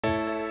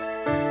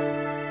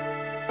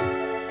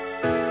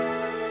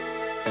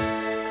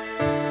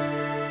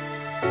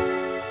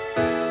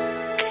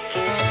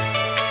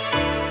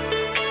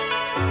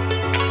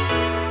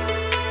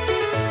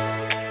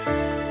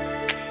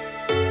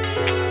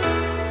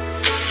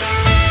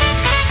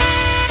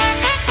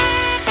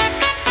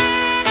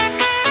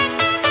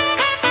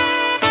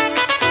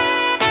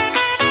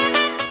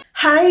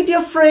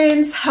dear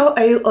friends, how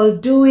are you all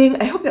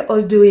doing? I hope you're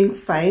all doing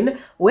fine.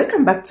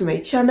 Welcome back to my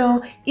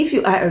channel. If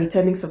you are a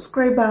returning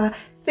subscriber,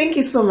 thank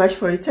you so much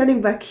for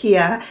returning back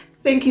here.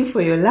 Thank you for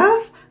your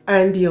love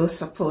and your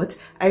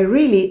support. I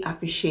really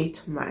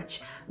appreciate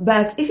much.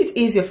 But if it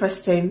is your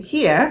first time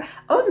here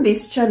on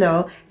this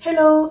channel,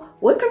 hello,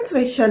 welcome to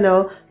my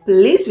channel.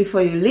 Please,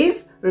 before you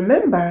leave,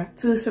 remember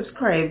to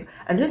subscribe,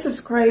 and when you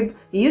subscribe,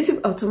 YouTube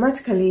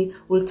automatically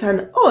will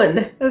turn on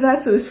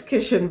that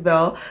notification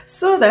bell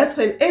so that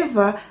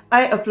whenever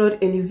I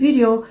upload a new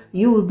video,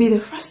 you will be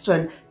the first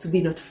one to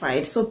be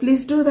notified. So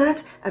please do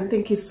that, and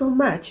thank you so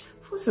much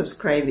for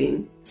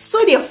subscribing.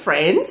 So dear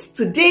friends,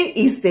 today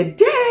is the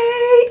day.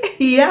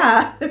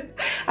 Yeah,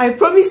 I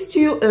promised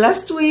you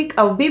last week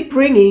I'll be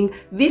bringing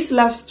this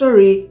love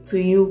story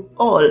to you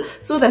all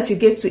so that you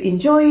get to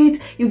enjoy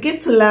it, you get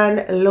to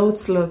learn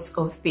lots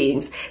of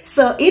things.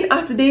 So in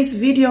our today's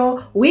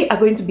video, we are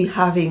going to be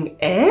having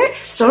a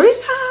story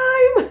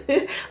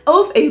time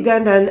of a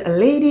Ugandan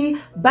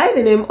lady by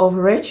the name of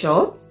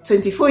Rachel,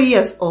 24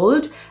 years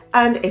old,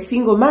 and a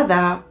single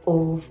mother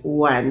of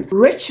one.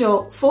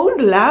 Rachel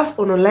found love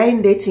on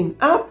online dating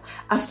app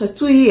after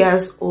 2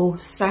 years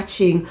of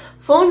searching.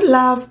 Found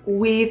love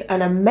with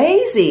an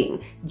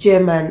amazing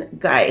German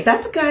guy.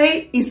 That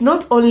guy is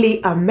not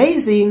only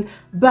amazing,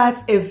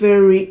 but a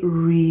very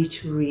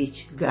rich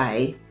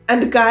guy.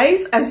 And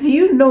guys, as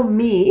you know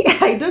me,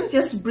 I don't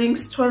just bring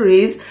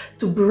stories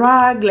to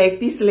brag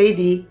like this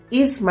lady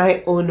is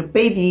my own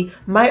baby,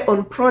 my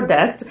own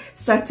product,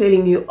 start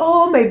telling you,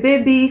 oh, my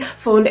baby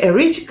found a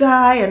rich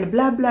guy and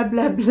blah, blah,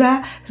 blah,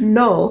 blah.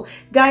 No,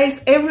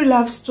 guys, every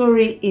love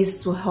story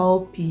is to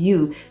help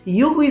you.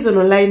 You who is on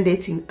online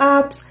dating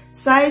apps,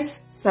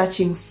 sites,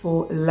 searching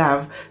for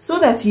love, so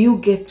that you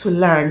get to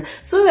learn,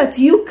 so that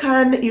you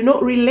can,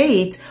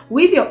 relate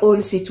with your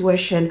own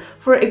situation.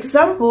 For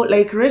example,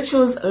 like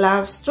Rachel's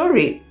love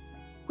story.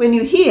 When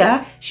you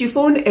hear she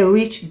found a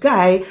rich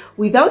guy,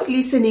 without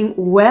listening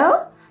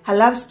well, her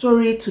love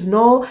story to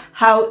know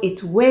how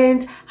it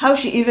went, how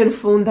she even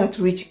found that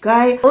rich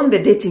guy on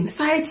the dating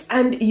sites,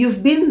 and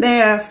you've been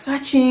there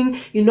searching,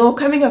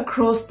 coming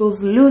across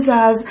those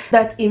losers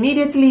that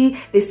immediately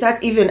they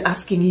start even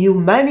asking you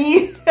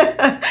money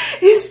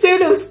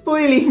instead of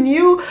spoiling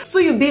you. So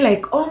you'll be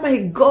like, oh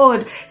my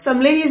God,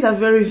 some ladies are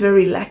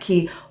very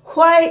lucky.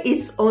 Why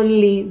it's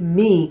only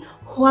me?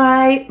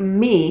 Why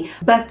me?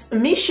 But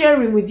me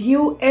sharing with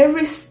you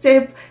every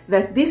step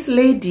that this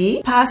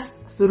lady passed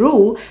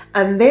through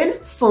and then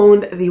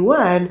found the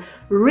one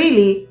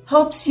really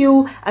helps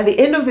you. At the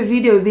end of the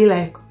video, you'll be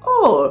like,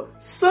 oh,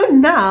 so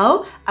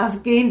now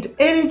I've gained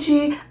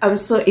energy. I'm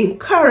so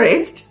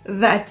encouraged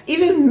that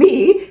even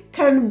me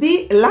can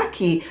be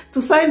lucky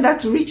to find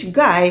that rich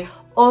guy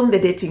on the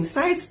dating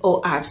sites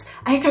or apps.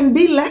 I can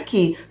be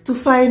lucky to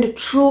find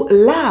true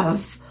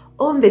love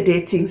on the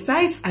dating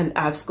sites and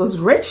apps, because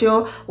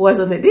Rachel was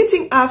on the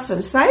dating apps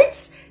and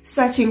sites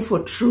searching for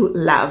true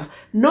love,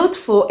 not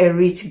for a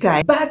rich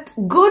guy. But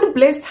God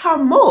blessed her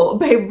more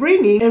by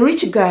bringing a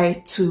rich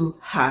guy to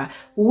her.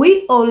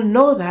 We all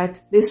know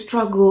that the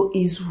struggle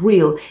is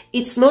real.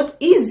 It's not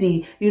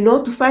easy,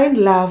 to find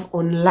love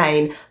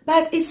online,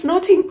 but it's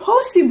not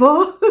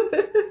impossible.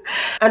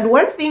 And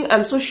one thing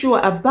I'm so sure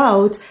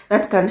about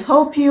that can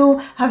help you,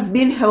 have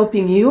been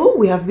helping you.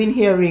 We have been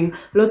hearing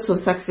lots of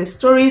success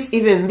stories,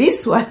 even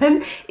this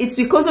one. It's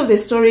because of the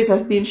stories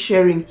I've been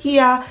sharing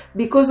here,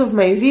 because of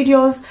my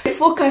videos. I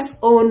focus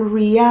on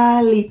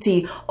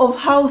reality of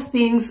how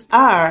things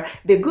are,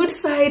 the good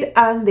side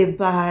and the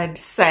bad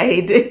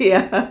side.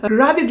 Yeah.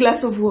 Grab a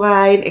glass of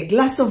wine, a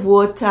glass of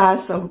water,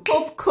 some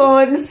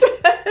popcorns,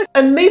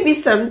 and maybe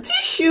some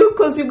tissue,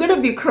 because you're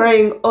gonna be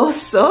crying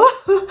also.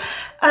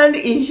 And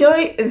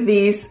enjoy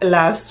this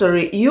love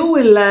story. You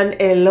will learn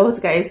a lot,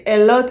 guys,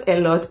 a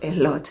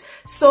lot.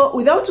 So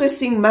without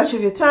wasting much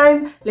of your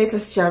time, let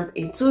us jump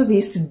into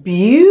this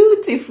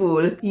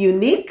beautiful,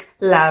 unique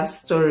love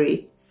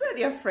story. So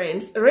dear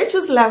friends,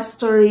 Rachel's love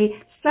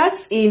story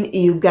starts in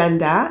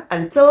Uganda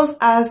and tells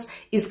us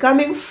it's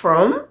coming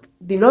from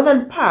the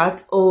northern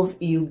part of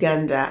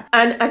Uganda,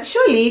 and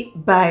actually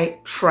by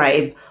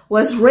tribe,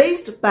 was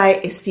raised by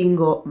a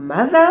single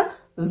mother,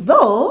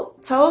 though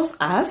tells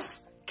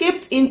us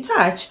kept in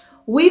touch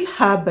with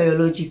her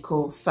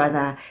biological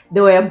father. They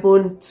were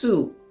born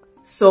two.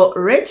 So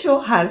Rachel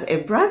has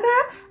a brother,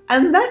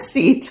 and that's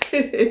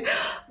it.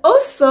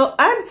 Also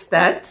adds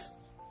that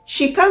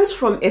she comes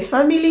from a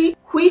family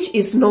which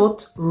is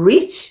not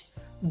rich,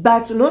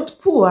 but not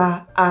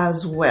poor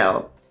as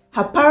well.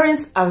 Her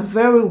parents are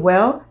very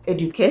well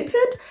educated.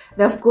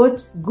 They've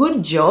got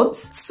good jobs,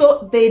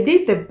 so they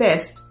did the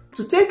best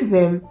to take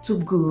them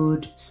to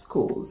good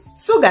schools.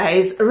 So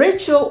guys,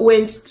 Rachel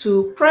went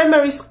to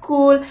primary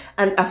school,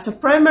 and after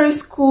primary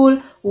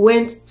school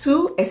went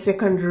to a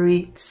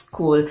secondary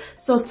school.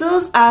 So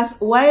tells us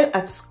while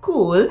at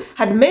school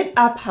had made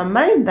up her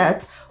mind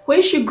that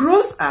when she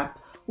grows up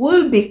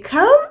will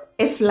become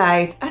a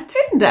flight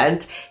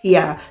attendant.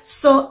 Yeah,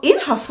 so in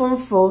her Form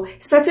 4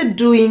 started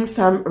doing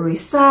some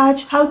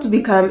research how to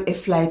become a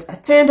flight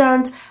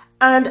attendant,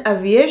 and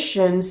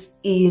aviations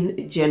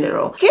in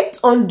general. Kept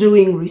on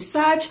doing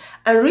research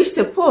and reached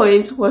a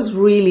point was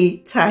really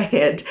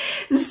tired.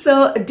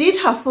 So did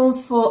her Form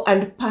 4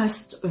 and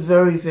passed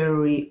very,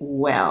 very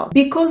well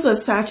because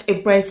was such a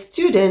bright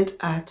student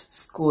at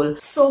school.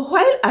 So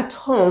while at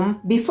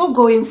home, before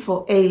going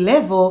for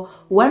A-level,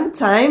 one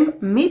time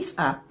meets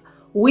up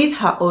with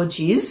her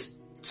OGs,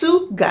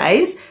 two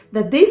guys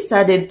that they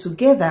studied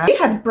together. They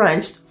had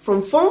branched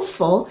from Form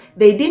 4,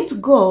 they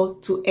didn't go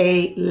to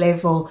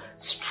A-level,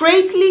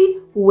 straightly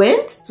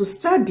went to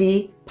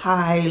study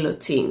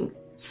piloting.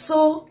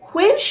 So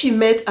when she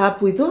met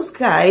up with those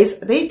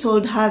guys, they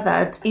told her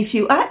that if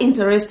you are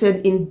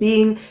interested in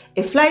being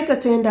a flight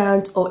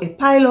attendant or a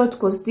pilot,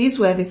 because these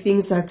were the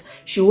things that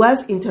she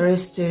was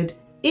interested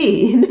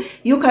in,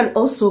 you can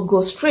also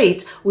go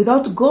straight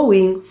without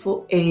going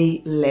for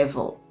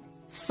A-level.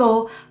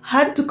 So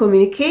had to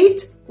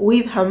communicate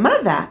with her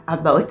mother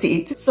about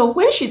it. So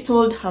when she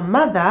told her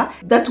mother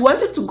that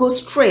wanted to go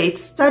straight,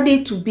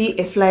 study to be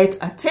a flight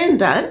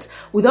attendant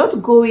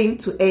without going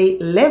to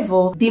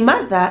A-level, the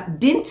mother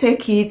didn't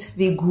take it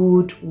the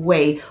good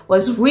way,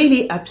 was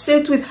really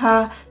upset with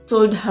her,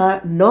 told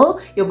her, no,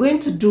 you're going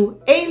to do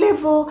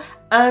A-level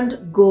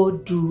and go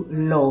do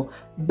law.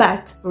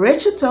 But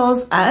Rachel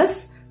tells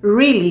us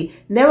really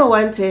never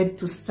wanted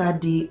to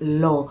study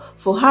law.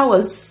 For her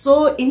was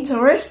so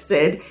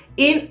interested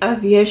in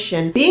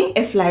aviation, being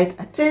a flight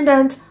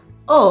attendant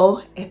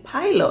or a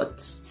pilot.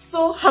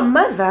 So her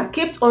mother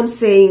kept on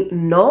saying,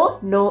 no,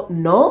 no,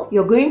 no,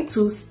 you're going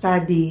to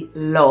study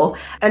law.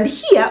 And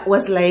here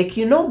was like,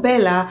 you know,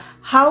 Bella,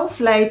 how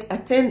flight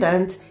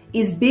attendant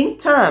is being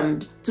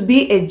termed to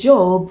be a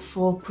job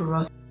for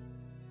prostitutes.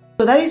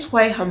 So that is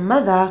why her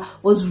mother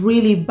was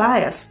really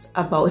biased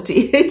about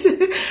it.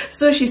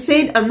 So she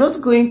said, I'm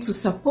not going to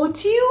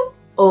support you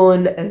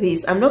on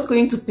this. I'm not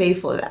going to pay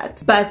for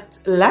that. But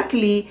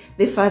luckily,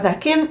 the father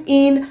came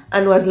in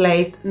and was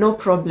like, no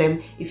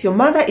problem. If your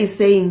mother is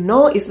saying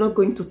no, it's not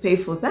going to pay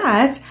for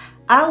that,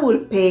 I will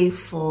pay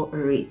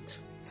for it.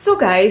 So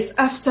guys,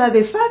 after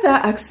the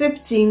father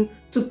accepting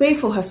to pay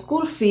for her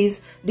school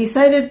fees,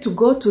 decided to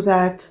go to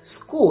that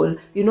school,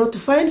 you know, to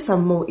find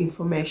some more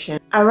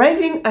information.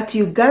 Arriving at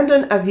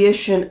Ugandan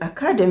Aviation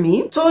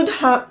Academy, told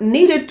her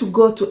needed to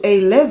go to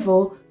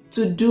A-level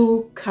to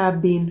do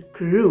cabin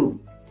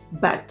crew,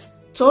 but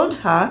told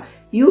her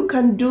you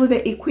can do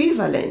the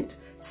equivalent.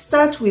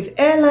 Start with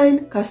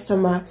airline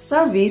customer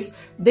service,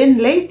 then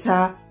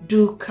later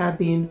do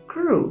cabin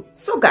crew.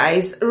 So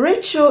guys,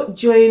 Rachel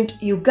joined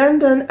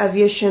Ugandan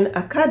Aviation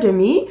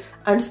Academy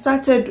and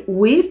started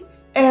with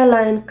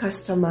airline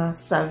customer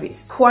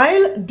service.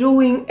 While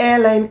doing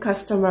airline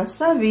customer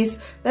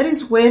service, that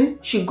is when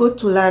she got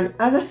to learn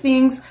other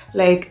things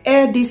like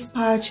air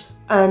dispatch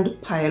and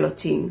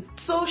piloting.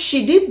 So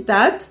she did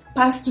that,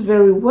 passed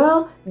very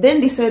well,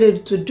 then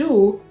decided to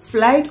do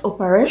flight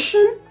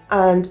operation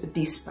and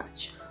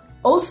dispatch.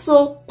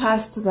 Also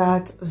passed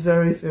that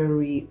very,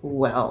 very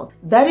well.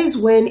 That is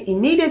when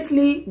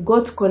immediately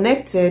got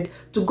connected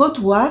to go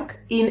to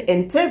work in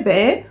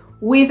Entebbe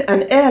with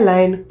an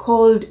airline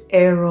called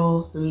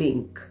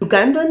Aerolink.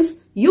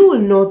 Ugandans, you will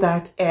know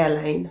that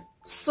airline.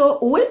 So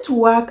went to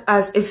work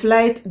as a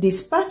flight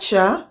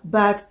dispatcher,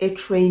 but a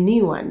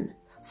trainee one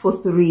for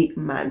 3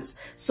 months.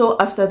 So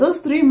after those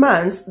 3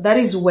 months, that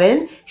is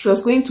when she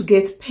was going to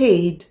get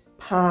paid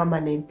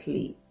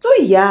permanently. So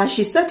yeah,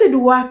 she started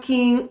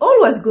working, all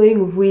was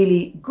going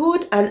really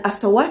good, and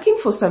after working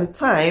for some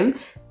time,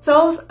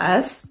 tells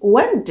us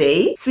one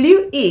day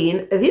flew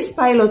in this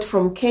pilot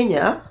from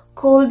Kenya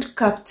called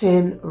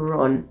Captain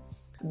Ron.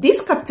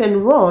 This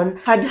Captain Ron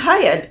had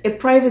hired a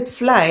private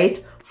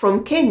flight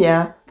from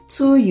Kenya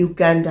to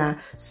Uganda.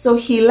 So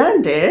he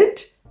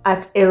landed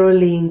at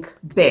Aerolink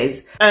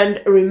base.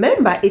 And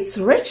remember, it's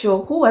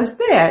Rachel who was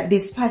there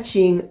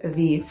dispatching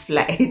the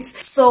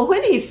flights. So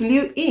when he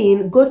flew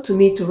in, got to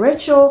meet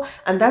Rachel,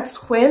 and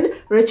that's when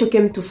Rachel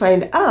came to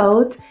find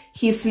out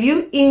he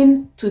flew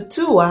in to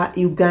tour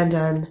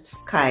Ugandan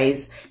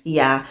skies.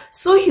 Yeah,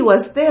 so he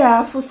was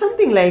there for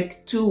something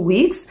like 2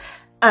 weeks,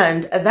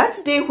 and that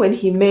day when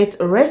he met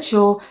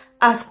Rachel,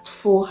 asked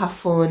for her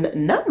phone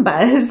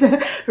numbers.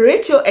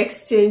 Rachel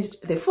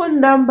exchanged the phone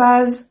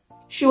numbers.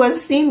 She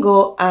was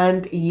single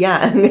and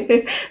young.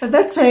 At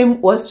that time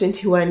was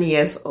 21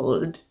 years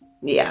old.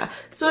 Yeah,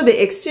 so they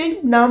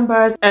exchanged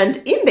numbers, and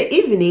in the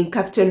evening,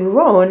 Captain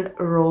Ron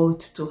wrote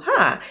to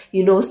her,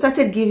 you know,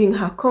 started giving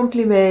her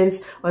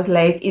compliments, was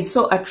like, is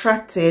so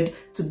attracted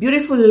to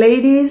beautiful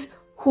ladies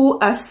who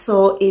are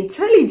so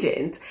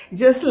intelligent,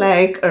 just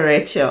like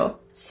Rachel.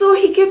 So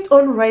he kept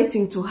on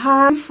writing to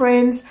her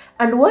friends,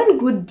 and one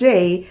good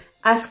day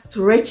asked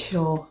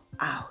Rachel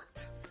out.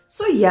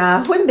 So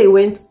yeah, when they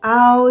went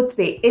out,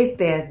 they ate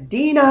their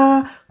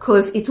dinner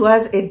because it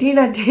was a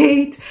dinner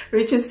date.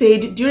 Rachel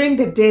said during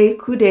the day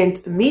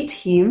couldn't meet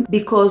him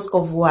because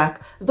of work,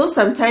 though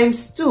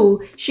sometimes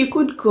too she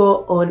could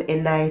go on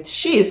a night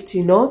shift,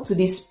 you know, to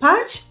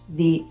dispatch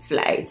the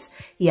flights.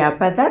 Yeah,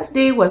 but that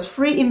day was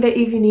free in the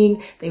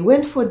evening. They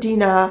went for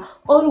dinner,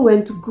 all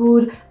went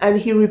good, and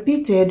he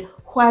repeated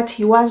what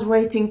he was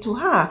writing to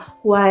her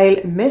while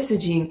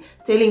messaging,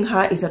 telling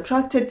her he's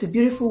attracted to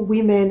beautiful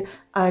women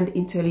and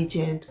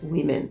intelligent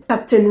women.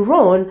 Captain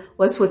Ron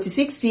was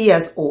 46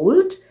 years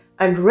old,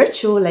 and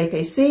Rachel, like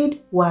I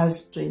said,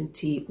 was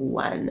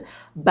 21,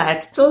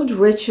 but told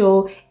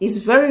Rachel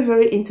is very,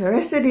 very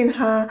interested in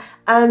her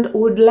and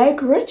would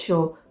like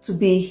Rachel to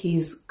be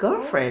his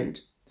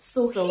girlfriend.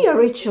 So here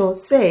Rachel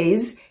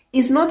says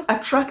is not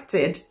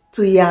attracted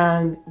to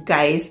young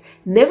guys,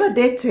 never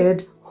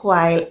dated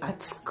while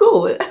at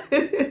school.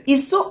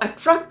 Is so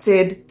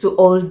attracted to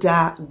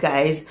older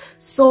guys.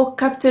 So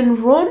Captain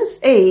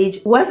Ron's age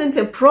wasn't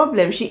a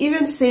problem. She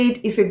even said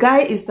if a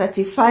guy is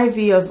 35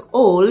 years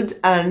old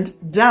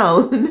and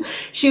down,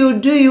 she would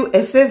do you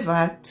a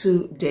favor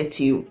to date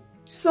you.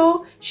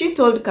 So she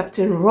told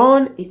Captain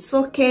Ron it's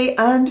okay,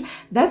 and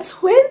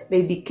that's when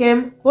they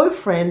became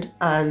boyfriend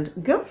and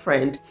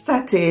girlfriend,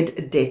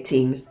 started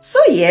dating. So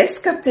yes,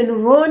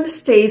 Captain Ron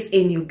stays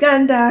in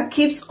Uganda,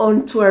 keeps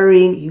on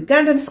touring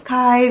Ugandan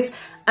skies,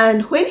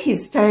 and when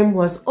his time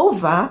was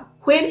over,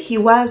 when he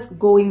was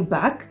going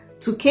back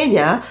to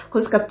Kenya,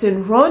 because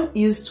Captain Ron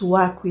used to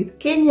work with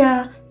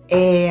Kenya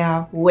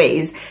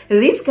Airways.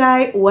 This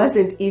guy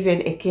wasn't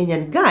even a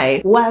Kenyan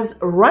guy, was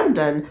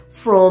Rwandan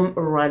from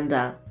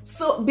Rwanda.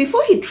 So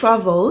before he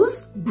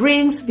travels,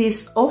 brings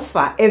this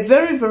offer, a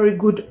very, very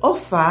good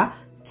offer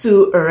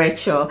to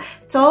Rachel.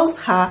 Tells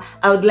her,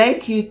 I would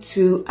like you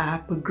to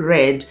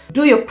upgrade,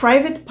 do your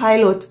private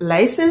pilot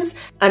license,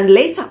 and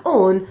later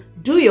on,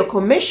 do your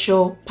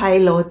commercial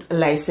pilot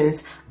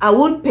license. I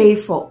would pay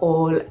for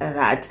all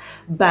that,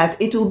 but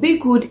it will be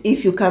good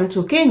if you come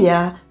to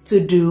Kenya to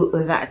do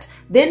that.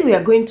 Then we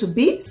are going to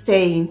be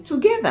staying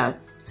together.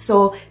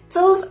 So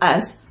tells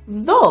us,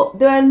 though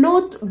they are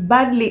not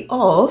badly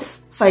off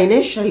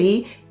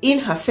financially in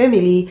her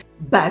family,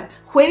 but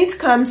when it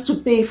comes to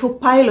pay for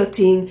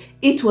piloting,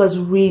 it was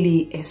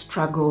really a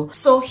struggle.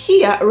 So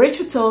here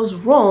Rachel tells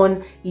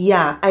Ron,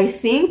 yeah, I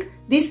think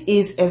this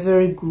is a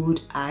very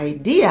good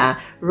idea.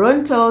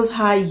 Ron tells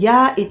her,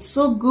 yeah, it's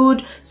so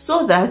good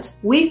so that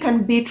we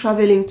can be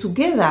traveling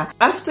together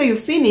after you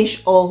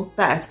finish all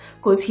that,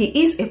 because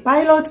he is a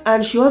pilot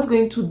and she was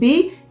going to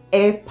be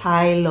a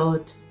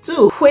pilot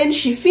too when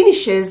she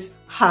finishes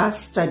her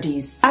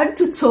studies. I had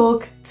to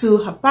talk to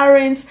her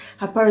parents.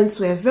 Her parents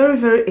were very,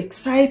 very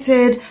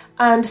excited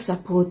and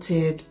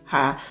supported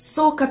her.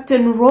 So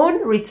Captain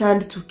Ron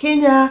returned to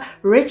Kenya.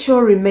 Rachel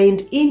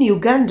remained in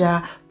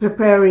Uganda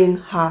preparing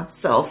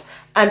herself,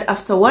 and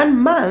after 1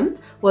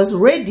 month was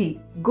ready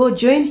go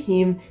join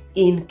him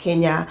in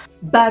Kenya.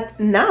 But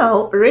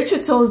now Rachel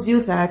tells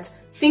you that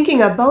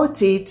thinking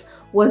about it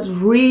was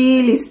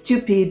really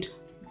stupid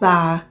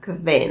back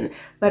then,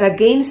 but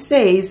again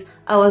says,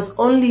 I was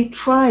only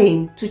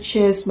trying to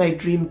chase my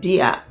dream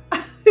deer.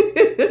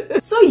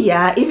 So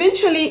yeah,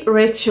 eventually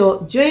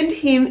Rachel joined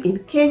him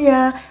in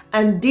Kenya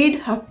and did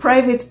her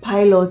private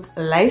pilot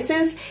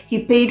license.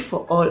 He paid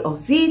for all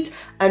of it,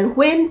 and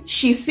when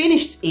she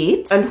finished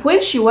it and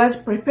when she was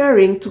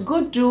preparing to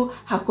go do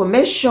her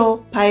commercial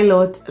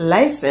pilot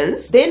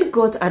license, then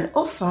got an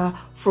offer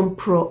from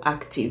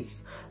Proactive.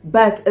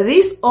 But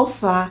this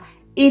offer,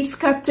 it's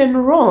Captain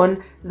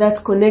Ron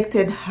that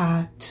connected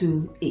her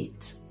to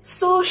it.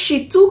 So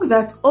she took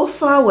that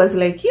offer, was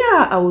like,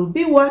 yeah, I will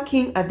be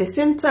working at the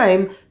same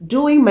time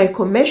doing my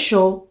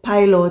commercial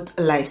pilot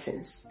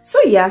license. So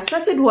yeah,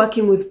 started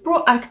working with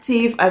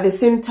Proactive at the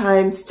same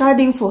time,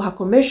 studying for her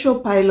commercial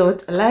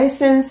pilot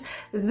license.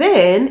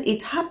 Then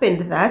it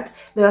happened that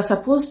they were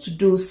supposed to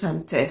do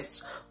some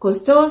tests,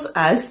 because tells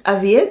us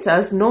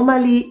aviators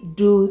normally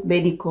do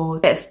medical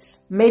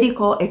tests,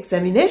 medical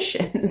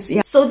examinations.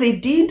 Yeah. So they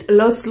did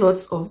lots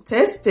of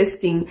tests,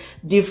 testing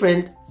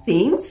different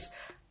things.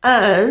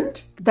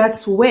 And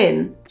that's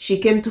when she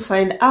came to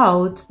find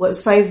out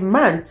was 5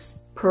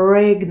 months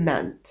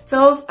pregnant.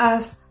 Tells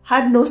us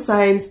had no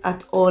signs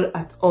at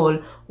all,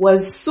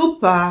 was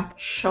super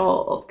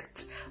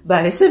shocked, but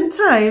at the same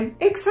time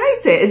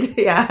excited,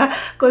 yeah,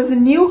 because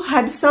knew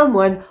had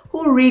someone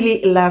who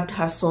really loved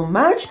her so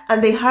much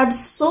and they had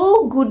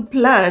so good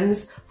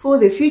plans for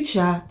the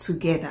future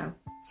together.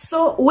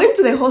 So went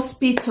to the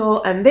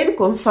hospital and then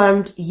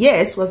confirmed,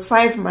 yes, was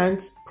 5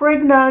 months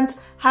pregnant.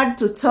 Had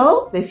to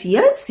tell the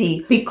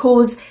fiancé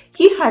because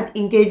he had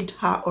engaged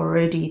her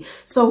already.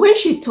 So when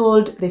she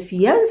told the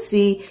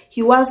fiancé,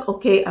 he was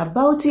okay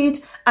about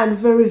it and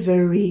very,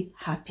 very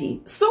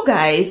happy. So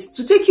guys,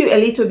 to take you a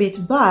little bit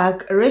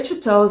back, Rachel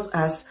tells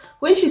us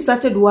when she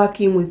started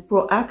working with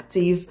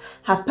Proactive,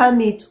 her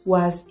permit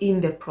was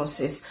in the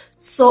process.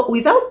 So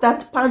without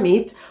that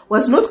permit,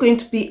 was not going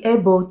to be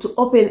able to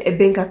open a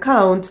bank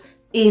account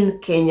in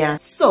Kenya.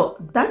 So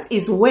that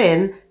is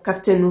when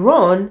Captain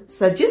Ron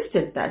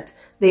suggested that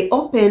they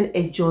open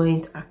a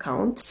joint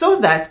account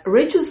so that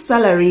Rachel's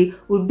salary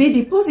will be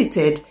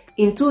deposited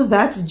into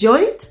that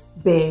joint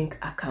bank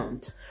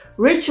account.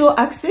 Rachel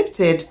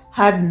accepted,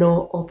 had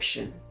no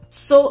option.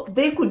 So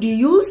they could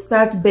use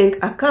that bank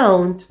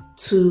account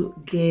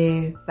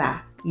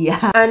together.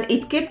 Yeah. And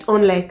it kept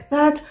on like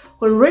that.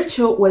 When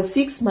Rachel was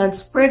 6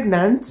 months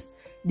pregnant,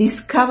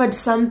 discovered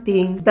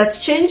something that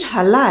changed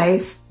her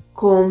life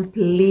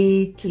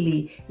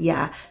completely.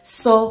 Yeah,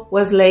 so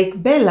was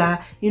like,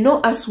 Bella, you know,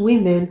 as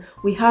women,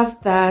 we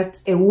have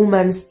that a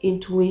woman's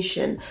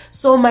intuition.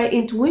 So my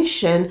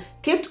intuition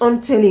kept on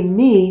telling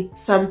me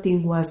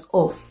something was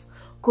off.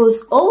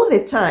 Because all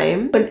the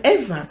time,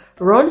 whenever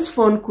Ron's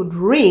phone could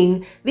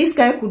ring, this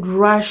guy could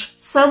rush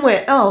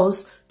somewhere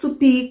else to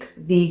pick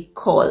the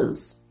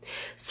calls.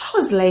 So I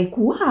was like,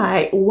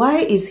 why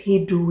is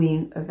he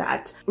doing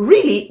that?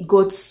 Really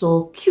got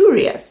so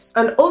curious.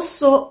 And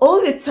also,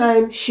 all the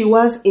time she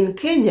was in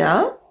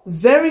Kenya,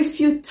 very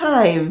few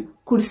time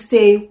could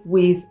stay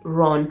with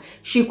Ron.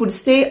 She could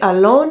stay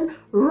alone.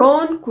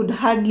 Ron could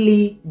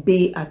hardly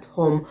be at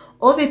home.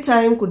 All the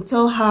time could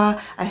tell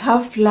her, I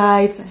have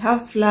flights.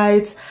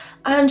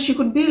 And she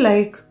could be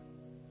like,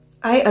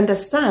 I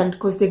understand,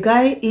 because the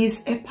guy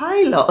is a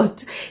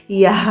pilot.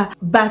 Yeah,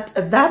 but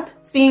that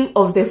thing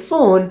of the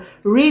phone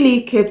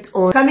really kept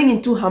on coming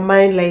into her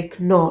mind like,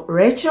 no,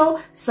 Rachel,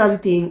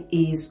 something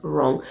is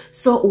wrong.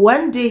 So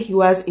one day he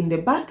was in the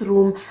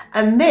bathroom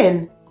and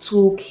then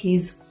took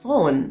his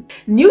phone,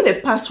 knew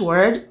the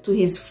password to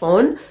his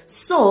phone,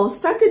 so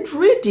started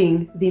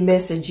reading the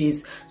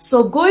messages.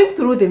 So going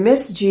through the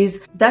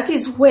messages, that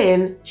is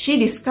when she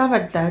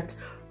discovered that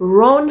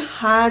Ron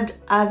had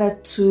other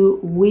two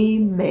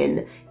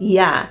women.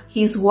 Yeah,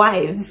 his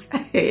wives.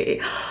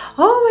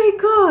 Oh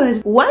my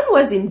God. One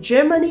was in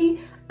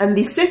Germany and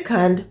the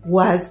second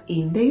was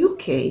in the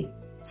UK.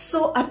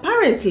 So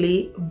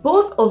apparently,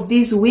 both of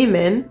these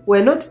women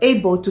were not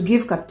able to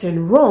give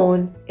Captain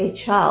Ron a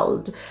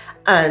child.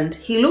 And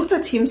he looked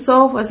at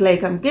himself, was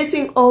like, I'm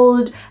getting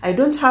old, I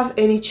don't have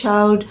any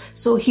child.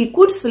 So he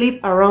could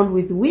sleep around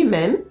with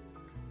women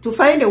to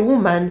find a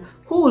woman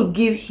who will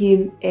give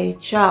him a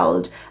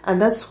child.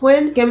 And that's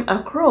when he came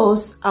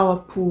across our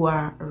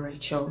poor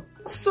Rachel.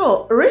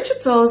 So Rachel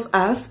tells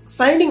us,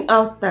 finding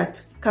out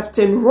that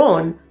Captain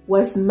Ron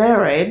was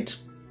married,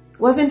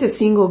 wasn't a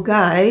single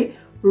guy,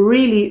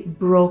 really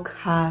broke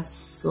her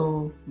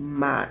so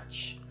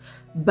much.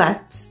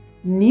 But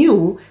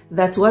knew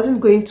that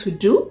wasn't going to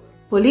do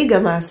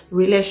polygamous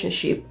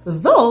relationship,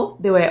 though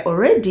they were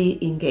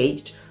already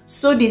engaged.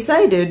 So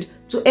decided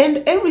to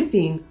end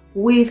everything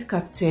with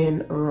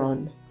Captain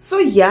Ron. So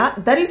yeah,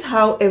 that is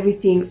how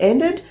everything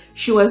ended.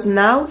 She was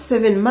now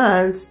 7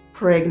 months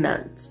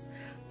pregnant.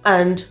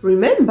 And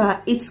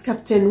remember, it's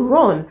Captain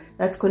Ron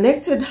that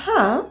connected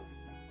her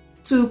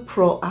to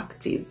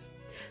Proactive.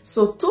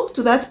 So talk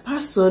to that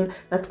person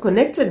that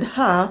connected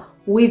her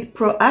with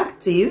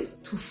Proactive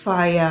to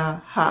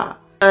fire her.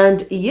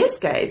 And yes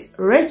guys,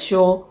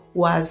 Rachel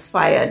was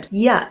fired.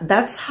 Yeah,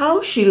 that's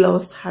how she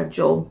lost her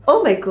job.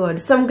 Oh my God,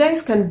 some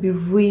guys can be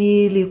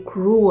really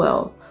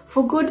cruel.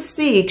 For God's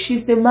sake,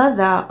 she's the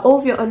mother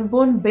of your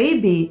unborn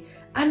baby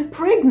and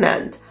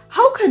pregnant.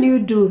 How can you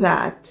do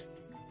that?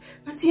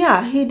 But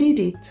yeah, he did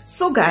it.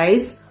 So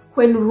guys,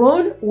 when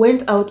Ron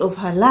went out of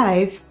her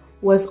life,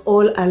 was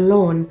all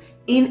alone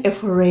in a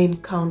foreign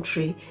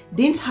country,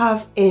 didn't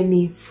have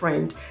any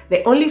friend.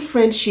 The only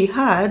friend she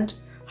had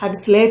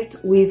slept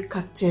with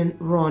Captain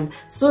Ron,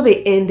 so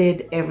they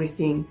ended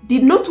everything.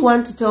 Did not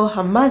want to tell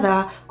her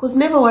mother because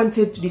never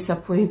wanted to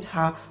disappoint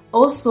her.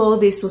 Also,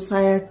 the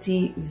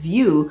society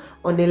view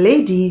on a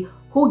lady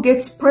who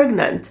gets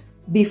pregnant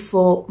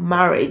before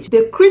marriage,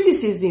 the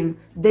criticism,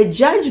 the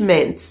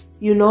judgments,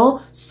 you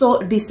know,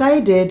 so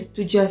decided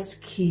to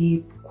just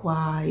keep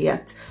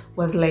quiet.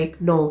 Was like,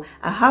 no,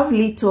 I have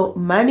little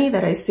money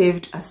that I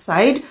saved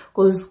aside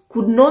because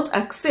could not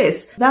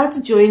access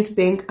that joint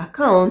bank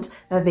account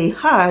that they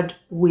had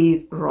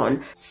with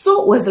Ron.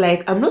 So was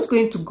like, I'm not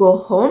going to go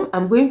home.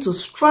 I'm going to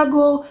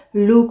struggle,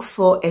 look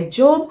for a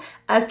job.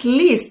 At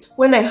least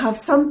when I have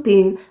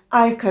something,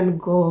 I can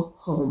go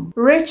home.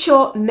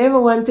 Rachel never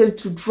wanted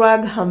to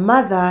drag her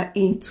mother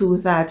into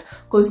that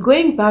because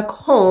going back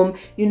home,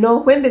 you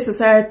know, when the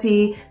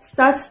society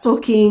starts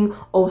talking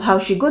of how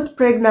she got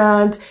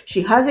pregnant,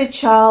 she has a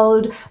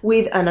child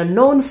with an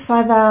unknown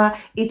father,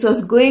 it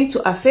was going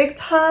to affect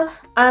her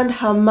and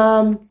her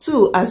mom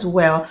too as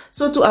well.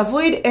 So to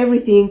avoid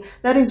everything,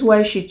 that is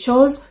why she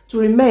chose to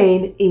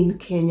remain in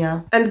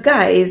Kenya. And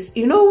guys,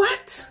 you know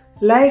what?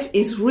 Life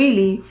is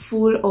really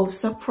full of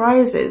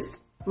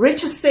surprises.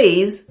 Rachel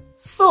says,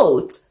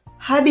 thought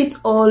had it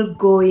all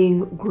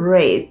going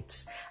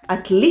great.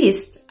 At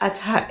least at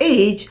her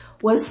age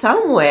was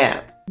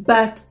somewhere.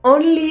 But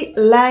only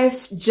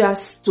life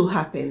just to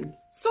happen.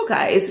 So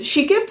guys,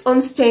 she kept on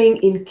staying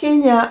in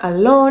Kenya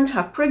alone,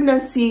 her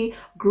pregnancy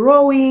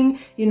growing,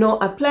 you know,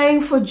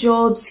 applying for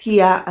jobs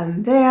here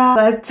and there.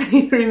 But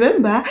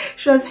remember,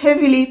 she was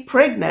heavily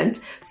pregnant.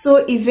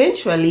 So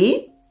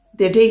eventually,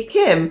 the day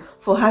came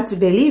for her to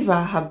deliver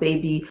her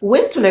baby.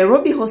 Went to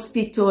Nairobi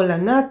Hospital,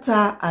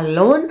 Langata,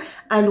 alone,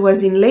 and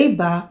was in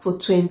labor for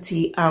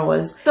 20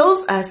 hours.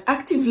 Tells us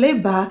active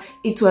labor,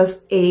 it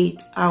was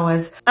 8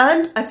 hours.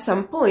 And at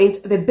some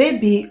point, the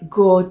baby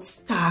got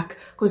stuck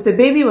because the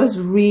baby was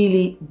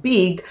really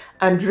big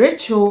and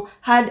Rachel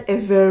had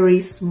a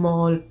very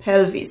small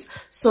pelvis.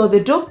 So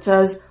the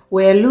doctors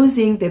were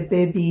losing the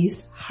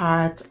baby's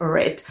heart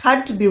rate.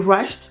 Had to be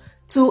rushed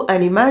to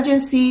an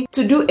emergency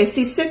to do a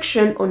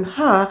C-section on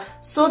her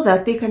so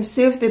that they can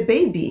save the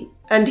baby.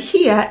 And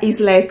here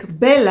is like,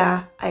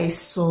 Bella, I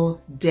saw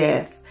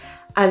death.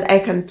 And I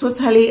can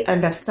totally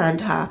understand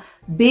her.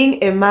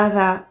 Being a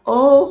mother,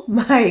 oh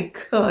my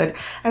God.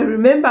 I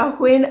remember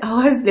when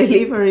I was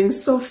delivering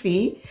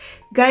Sophie,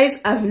 guys,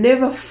 I've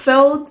never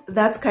felt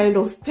that kind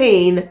of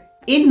pain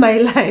in my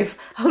life.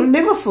 I'll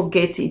never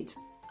forget it.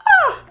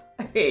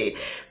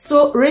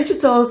 So Rachel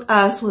tells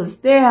us was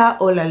there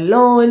all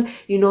alone,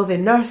 you know, the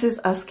nurses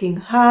asking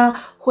her,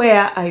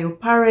 where are your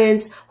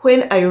parents?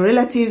 When are your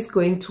relatives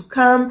going to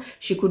come?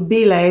 She could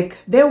be like,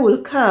 they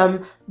will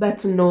come,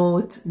 but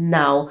not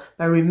now.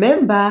 But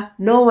remember,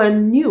 no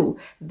one knew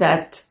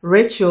that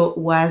Rachel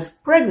was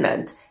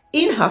pregnant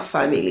in her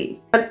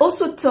family. And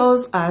also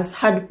tells us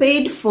had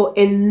paid for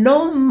a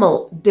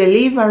normal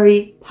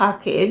delivery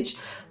package,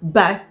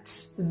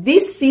 but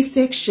this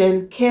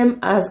C-section came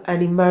as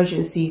an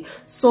emergency,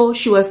 so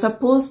she was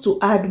supposed to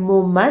add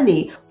more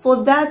money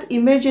for that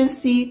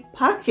emergency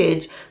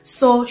package.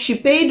 So she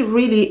paid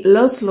really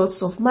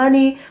lots of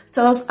money.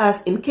 Tells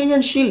us in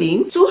Kenyan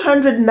shillings,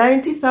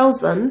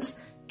 290,000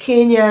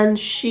 Kenyan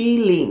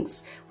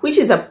shillings, which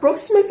is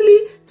approximately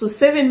to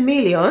 7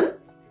 million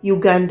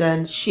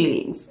Ugandan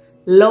shillings.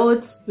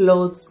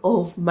 Lots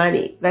of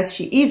money that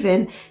she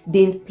even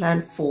didn't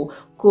plan for,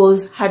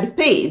 because had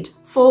paid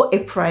for a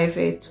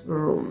private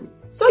room.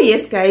 So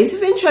yes, guys,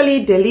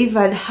 eventually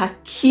delivered her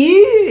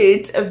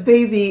cute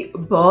baby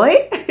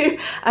boy.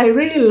 I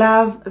really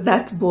love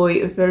that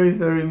boy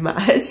very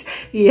much.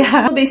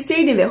 Yeah. So they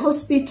stayed in the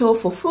hospital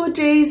for 4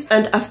 days,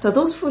 and after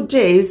those 4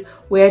 days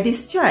were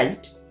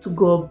discharged to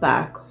go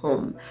back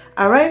home.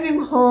 Arriving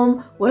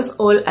home, was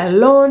all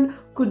alone,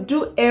 could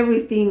do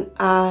everything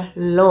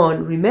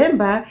alone.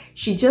 Remember,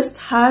 she just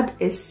had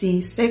a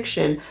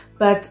C-section,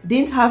 but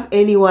didn't have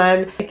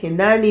anyone like a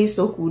nanny,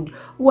 so could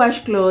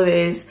wash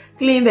clothes,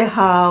 clean the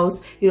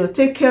house, you know,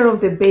 take care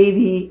of the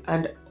baby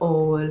and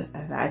all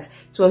that.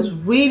 It was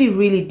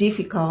really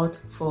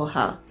difficult for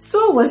her.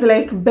 So it was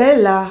like,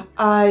 Bella,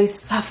 I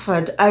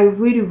suffered. I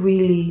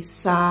really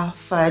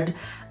suffered.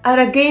 And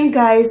again,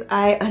 guys,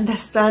 I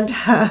understand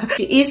her.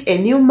 She is a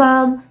new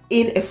mom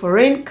in a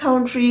foreign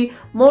country,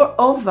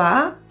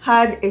 moreover,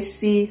 had a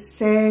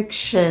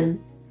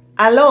C-section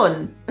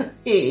alone.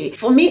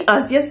 For me, I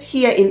was just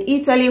here in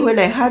Italy when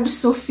I had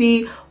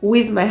Sophie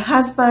with my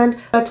husband,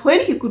 but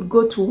when he could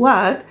go to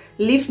work,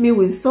 leave me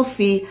with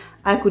Sophie,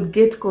 I could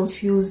get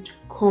confused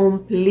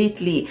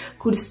completely,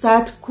 could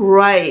start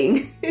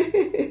crying.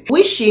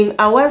 Wishing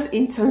I was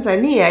in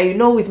Tanzania, you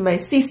know, with my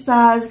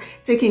sisters,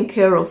 taking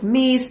care of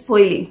me,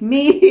 spoiling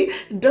me.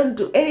 Don't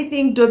do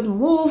anything, don't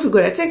move, you're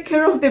gonna take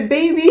care of the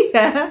baby.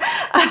 And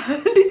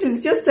it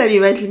is just an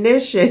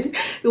imagination.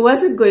 It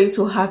wasn't going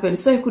to happen,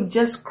 so I could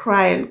just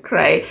cry and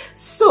cry.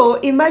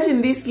 So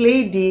imagine this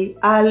lady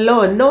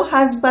alone, no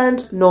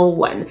husband, no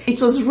one.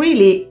 It was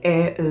really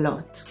a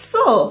lot.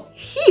 So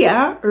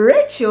here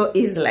Rachel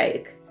is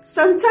like,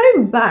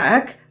 sometime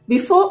back,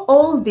 before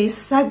all this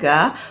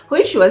saga,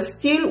 when she was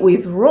still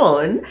with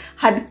Ron,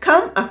 had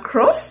come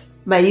across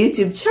my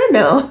YouTube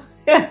channel.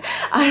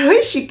 And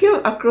when she came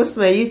across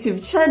my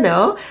YouTube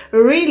channel,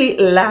 really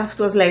laughed,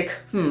 was like,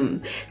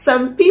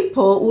 some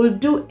people will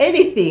do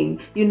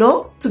anything, you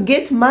know, to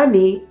get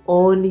money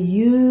on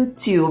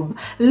YouTube.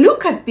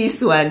 Look at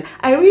this one.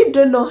 I really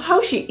don't know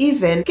how she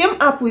even came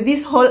up with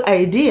this whole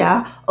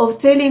idea of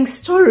telling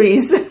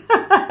stories.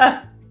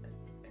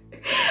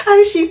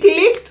 And she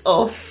clicked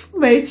off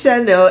my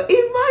channel.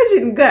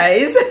 Imagine,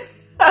 guys.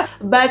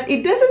 But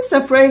it doesn't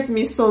surprise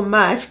me so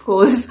much,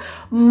 because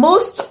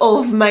most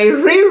of my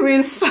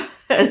real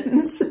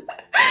fans,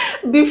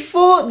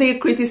 before, they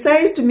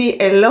criticized me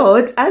a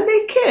lot, and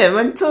they came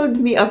and told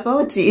me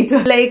about it.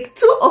 Like,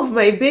 2 of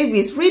my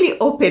babies really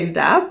opened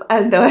up,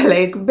 and they were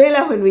like,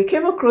 Bella, when we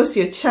came across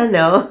your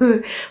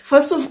channel,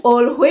 first of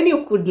all, when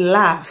you could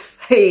laugh,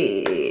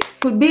 hey,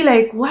 could be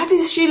like, what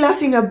is she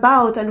laughing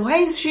about? And why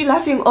is she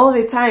laughing all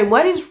the time?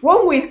 What is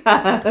wrong with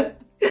her?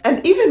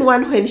 And even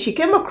one, when she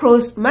came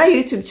across my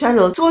YouTube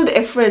channel, told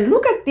a friend,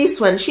 look at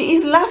this one, she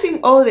is laughing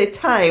all the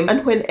time.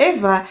 And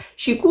whenever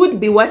she could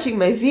be watching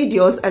my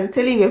videos and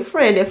telling a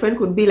friend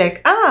could be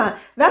like, ah,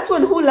 that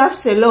one who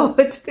laughs a lot.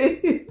 But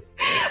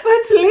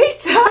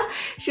later,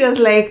 she was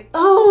like,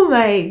 oh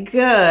my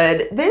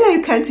God, Bella,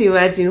 you can't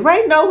imagine.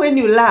 Right now, when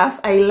you laugh,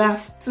 I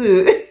laugh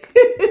too.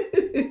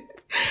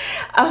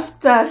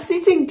 After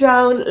sitting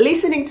down,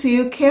 listening to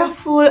you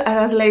careful, and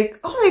I was like,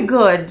 oh my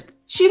God,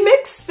 she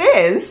makes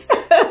sense.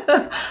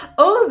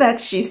 All that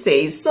she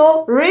says.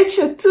 So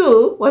Rachel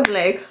too was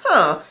like,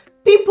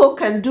 people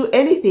can do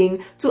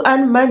anything to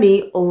earn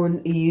money on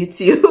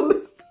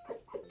YouTube.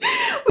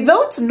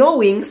 Without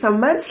knowing, some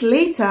months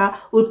later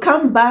would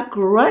come back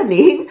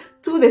running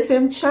to the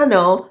same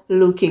channel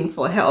looking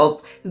for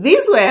help.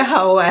 These were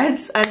her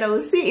words, and I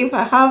will see if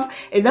I have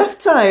enough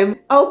time.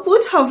 I'll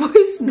put her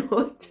voice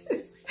note.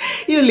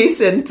 You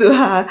listen to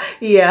her,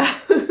 yeah.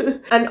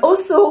 And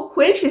also,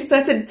 when she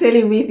started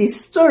telling me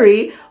this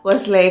story,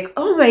 was like,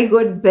 oh my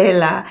God,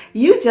 Bella,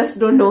 you just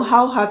don't know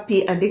how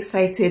happy and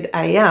excited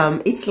I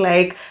am. It's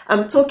like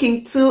I'm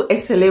talking to a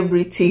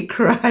celebrity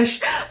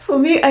crush. For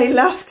me, I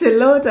laughed a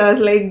lot. I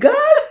was like, girl,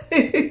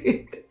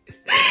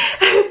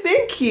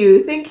 thank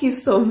you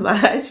so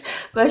much.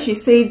 But she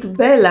said,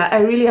 Bella, I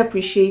really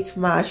appreciate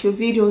much. Your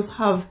videos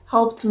have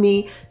helped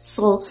me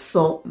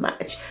so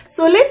much.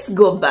 So let's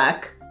go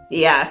back.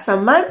 Yeah,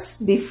 some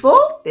months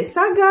before, the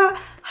saga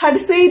had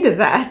said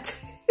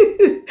that.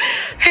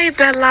 Hey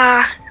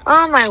Bella,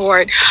 oh my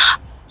word,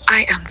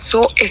 I am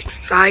so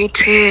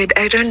excited.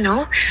 I don't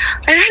know.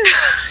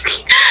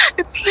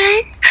 It's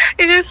like,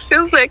 it just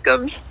feels like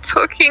I'm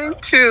talking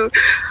to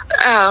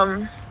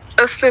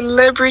a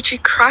celebrity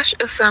crush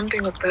or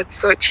something of that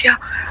sort. Yeah,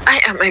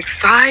 I am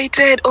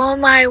excited. Oh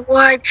my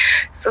word,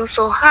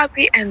 so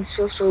happy and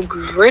so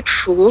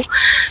grateful.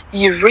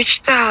 You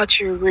reached out,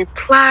 you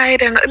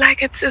replied, and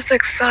like, it's just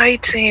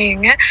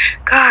exciting.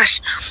 Gosh,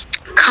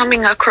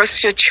 coming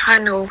across your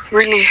channel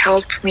really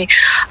helped me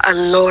a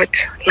lot.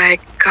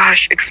 Like,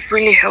 gosh, it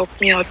really helped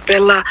me out,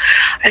 Bella.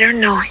 I don't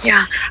know.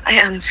 Yeah, I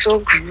am so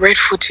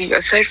grateful to you.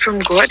 Aside from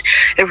God,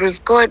 it was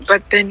God,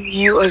 but then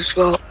you as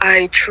well.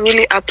 I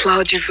truly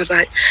applaud you for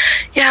that.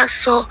 Yeah,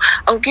 so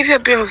I'll give you a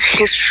bit of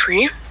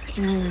history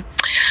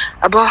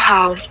about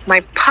how my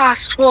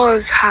past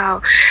was,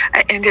 how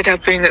I ended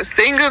up being a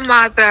single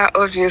mother,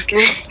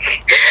 obviously.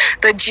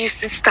 The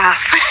juicy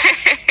stuff.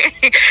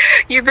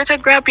 You better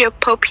grab your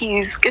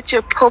puppies, get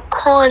your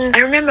popcorn. I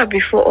remember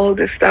before all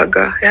this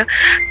saga, yeah,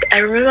 I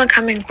remember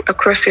coming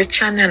across your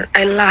channel,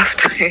 I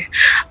laughed.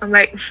 I'm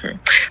like,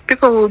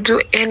 people will do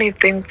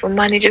anything for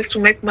money, just to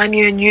make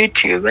money on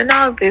YouTube. And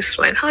now this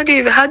one, how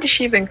did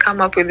she even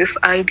come up with this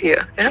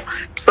idea? Yeah,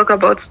 to talk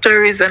about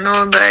stories and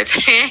all that.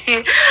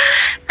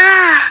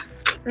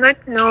 Not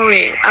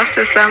knowing,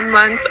 after some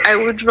months I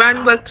would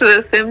run back to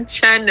the same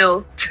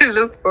channel to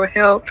look for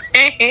help.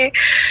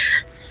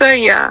 So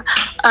yeah,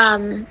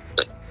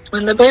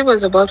 when the baby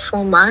was about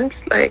 4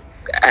 months, like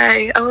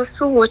I was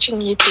still watching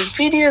YouTube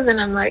videos,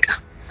 and I'm like,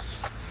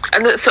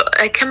 and so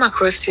I came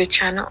across your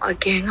channel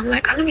again. I'm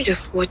like, let me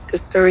just watch the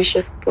story she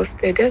just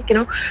posted, you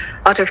know,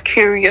 out of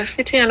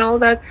curiosity and all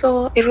that.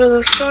 So it was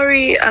a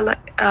story,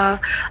 a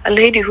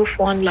lady who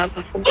found love.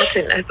 I've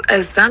forgotten, a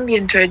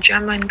Zambian to a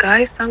German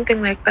guy,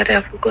 something like that.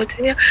 I've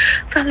forgotten. Yeah.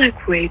 So I'm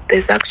like, wait,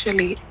 there's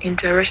actually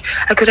interest.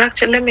 I could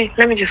actually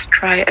let me just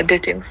try a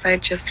dating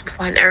site just for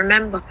fun. I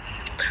remember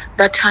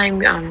that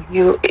time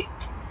you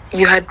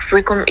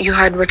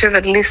had whatever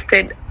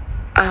listed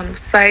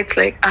sites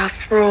like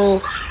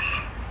Afro.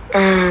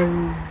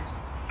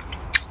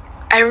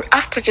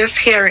 After just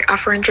hearing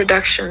Afro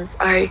introductions,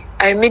 I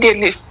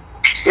immediately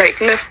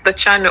left the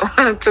channel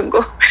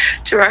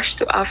to rush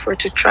to Afro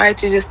to try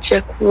to just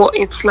check what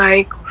it's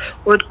like,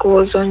 what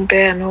goes on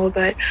there and all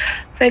that.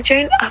 So I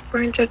joined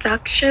Afro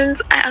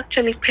introductions. I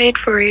actually paid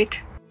for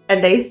it.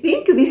 And I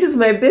think this is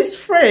my best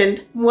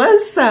friend,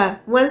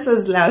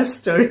 Mwansa's love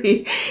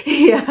story.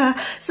 Yeah.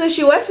 So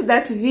she watched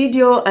that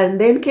video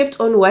and then kept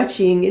on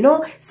watching, you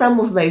know, some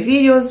of my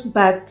videos,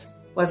 but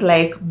was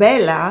like,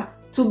 Bella,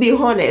 to be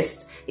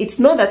honest, it's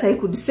not that I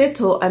could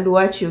settle and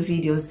watch your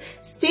videos.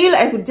 Still,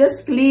 I could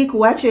just click,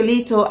 watch a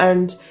little,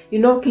 and, you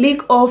know,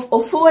 click off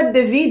or forward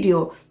the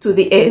video to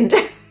the end.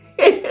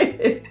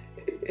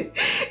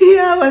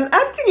 Yeah, I was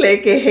acting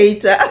like a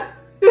hater.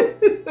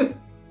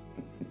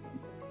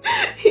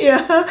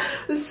 Yeah,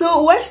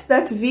 so watched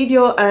that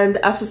video, and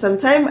after some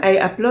time I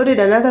uploaded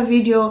another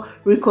video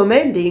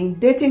recommending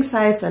dating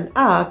sites and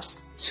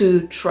apps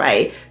to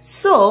try.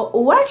 So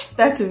watched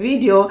that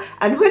video,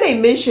 and when I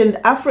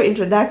mentioned Afro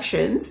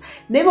introductions,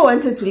 never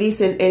wanted to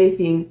listen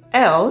anything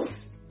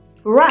else,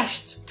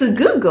 rushed to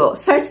Google,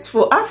 searched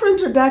for Afro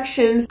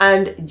introductions,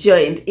 and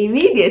joined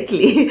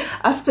immediately.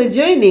 After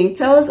joining,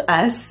 tells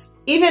us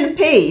even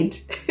paid.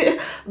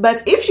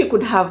 But if she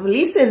could have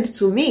listened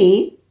to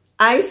me,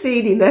 I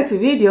said in that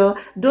video,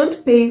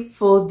 don't pay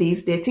for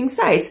these dating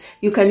sites.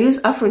 You can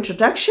use Afro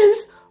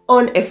introductions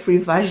on a free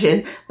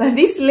version. But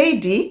this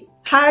lady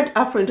had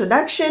Afro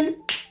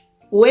introduction,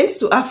 went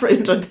to Afro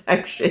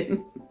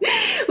introduction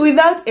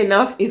without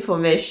enough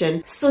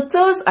information. So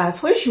tells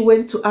us when she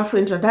went to Afro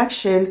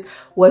introductions,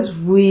 was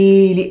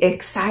really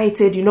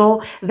excited, you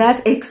know,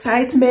 that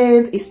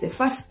excitement is the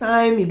first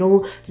time, you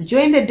know, to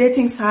join the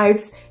dating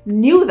sites,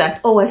 knew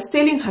that, or was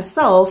telling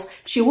herself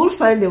she will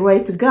find the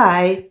right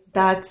guy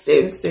that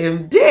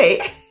same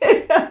day.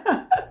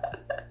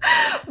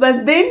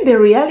 But then the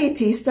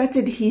reality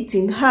started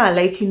hitting her,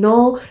 like, you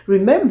know,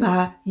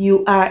 remember,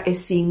 you are a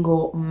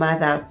single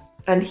mother.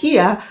 And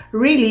here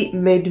really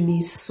made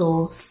me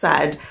so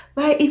sad.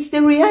 But it's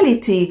the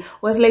reality.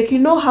 Was like, you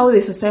know how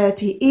the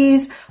society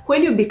is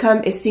when you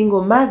become a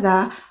single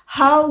mother,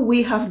 how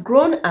we have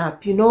grown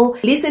up, you know,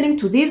 listening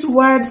to these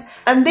words,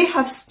 and they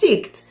have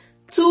sticked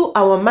to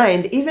our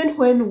mind even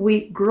when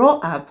we grow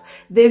up.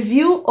 The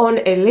view on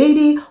a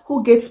lady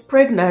who gets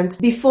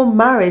pregnant before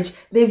marriage,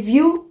 the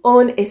view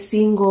on a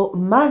single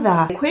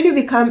mother. When you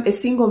become a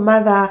single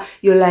mother,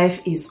 your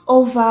life is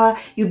over.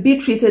 You be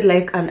treated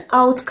like an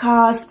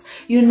outcast,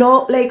 you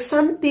know, like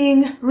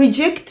something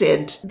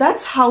rejected.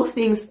 That's how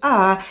things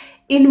are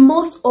in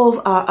most of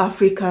our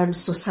African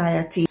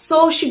society.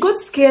 So she got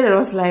scared and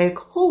was like,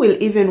 who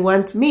will even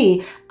want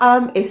me?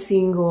 I'm a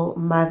single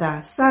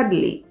mother,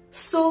 sadly.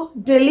 So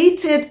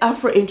deleted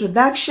Afro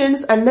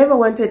introductions and never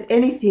wanted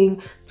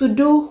anything to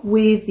do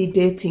with the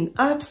dating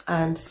apps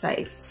and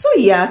sites. So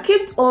yeah,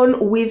 kept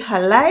on with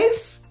her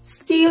life,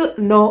 still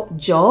no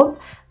job.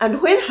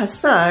 And when her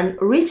son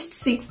reached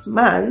 6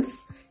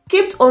 months,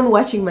 kept on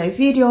watching my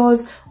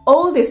videos,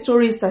 all the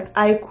stories that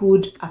I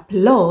could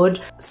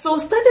upload. So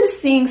started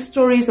seeing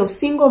stories of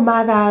single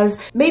mothers.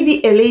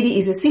 Maybe a lady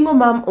is a single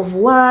mom of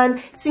 1,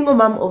 single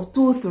mom of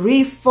 2,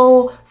 3,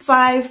 4,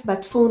 5,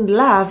 but found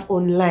love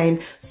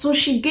online. So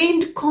she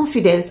gained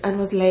confidence and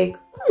was like,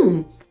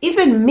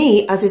 even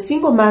me as a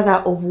single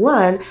mother of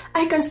 1,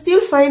 I can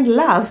still find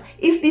love.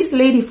 If this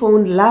lady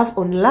found love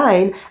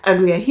online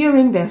and we are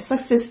hearing their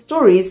success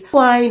stories,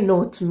 why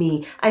not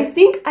me? I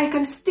think I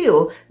can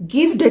still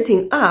give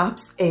dating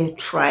apps a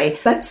try.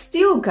 But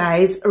still,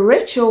 guys,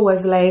 Rachel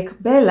was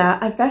like, Bella,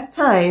 at that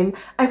time,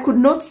 I could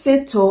not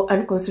settle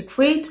and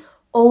concentrate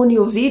on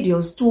your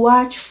videos to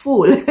watch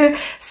full.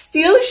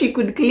 Still, she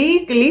could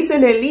click,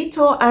 listen a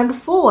little and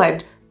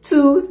forward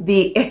to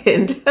the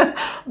end.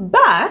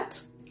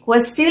 But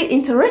was still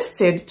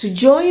interested to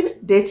join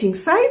dating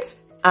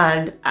sites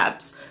and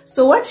apps.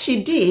 So what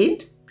she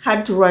did,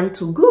 had to run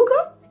to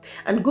Google,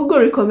 and Google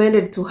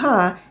recommended to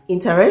her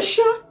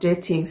Interracial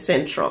Dating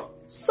Central.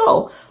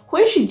 So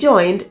when she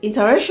joined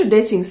Interracial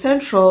Dating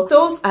Central,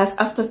 tells us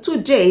after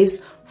 2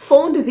 days,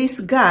 found this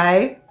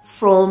guy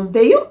from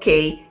the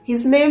UK.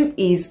 His name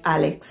is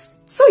Alex.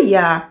 So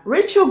yeah,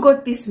 Rachel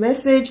got this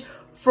message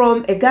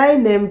from a guy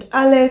named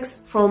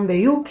Alex from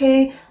the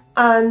UK,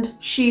 and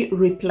she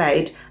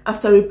replied.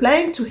 After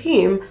replying to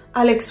him,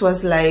 Alex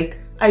was like,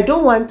 I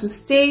don't want to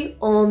stay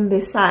on the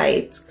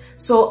site,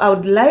 so I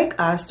would like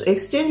us to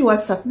exchange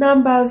WhatsApp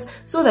numbers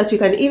so that we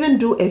can even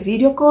do a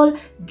video call,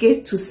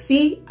 get to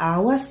see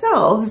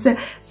ourselves.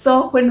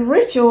 So when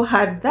Rachel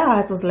heard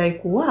that, I was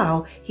like,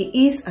 wow,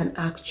 he is an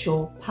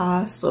actual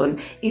person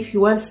if he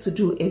wants to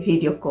do a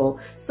video call.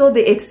 So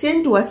they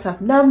exchanged WhatsApp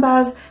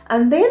numbers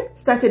and then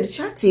started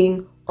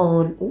chatting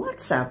on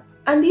WhatsApp.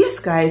 And yes,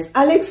 guys,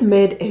 Alex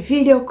made a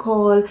video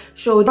call,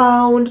 showed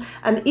around,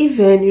 and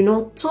even, you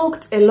know,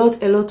 talked a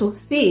lot of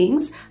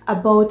things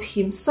about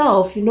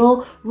himself, you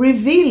know,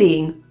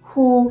 revealing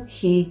who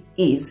he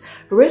is.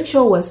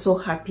 Rachel was so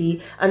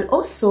happy and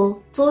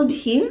also told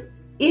him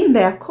in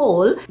their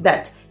call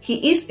that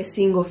he is a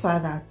single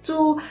father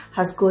too,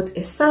 has got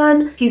a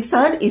son. His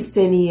son is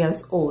 10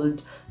 years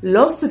old,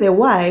 lost the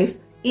wife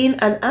in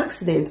an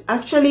accident,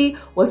 actually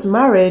was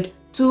married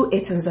to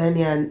a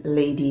Tanzanian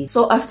lady.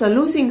 So after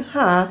losing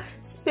her,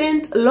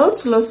 spent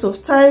lots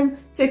of time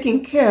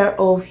taking care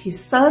of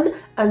his son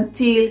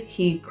until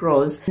he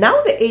grows.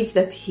 Now the age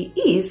that he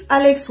is,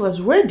 Alex was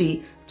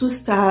ready to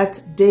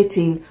start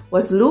dating,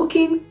 was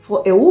looking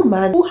for a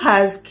woman who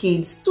has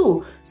kids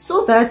too,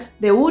 so that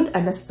they would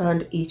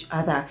understand each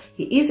other.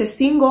 He is a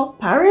single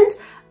parent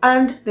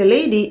and the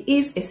lady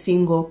is a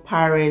single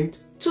parent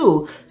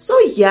too. So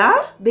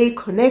yeah, they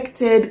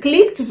connected,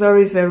 clicked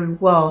very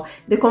well.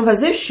 The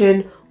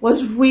conversation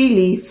was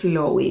really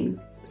flowing.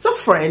 So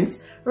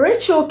friends,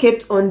 Rachel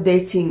kept on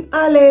dating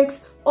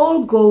Alex,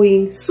 all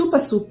going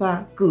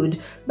super good.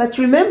 But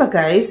remember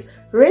guys,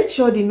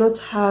 Rachel did not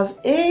have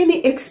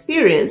any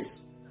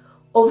experience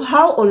of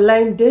how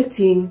online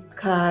dating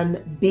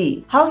can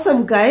be, how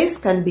some guys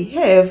can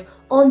behave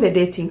on the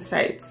dating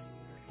sites.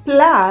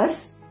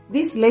 Plus,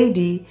 this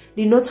lady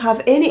did not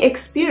have any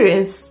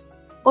experience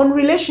on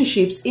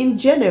relationships in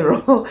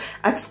general.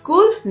 At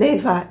school,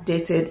 never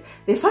dated.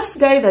 The first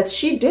guy that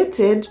she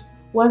dated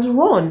was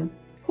Ron,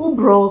 who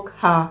broke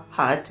her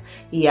heart.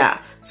 Yeah,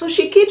 so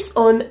she keeps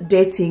on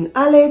dating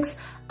Alex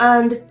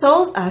and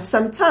tells us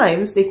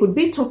sometimes they could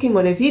be talking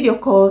on a video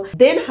call,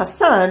 then her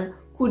son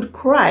could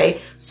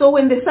cry. So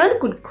when the son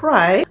could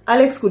cry,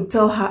 Alex could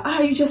tell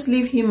her, you just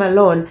leave him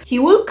alone. He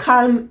will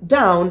calm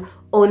down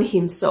on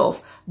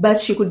himself. But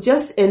she could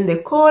just end the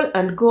call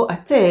and go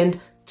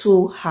attend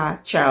to her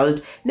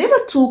child. Never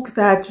took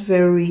that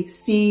very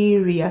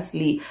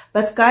seriously.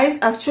 But guys,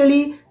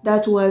 actually,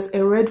 that was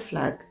a red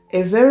flag.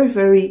 A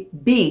very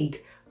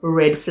big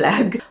red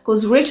flag.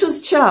 Because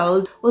Rachel's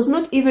child was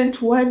not even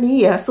 1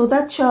 year. So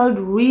that child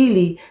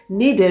really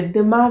needed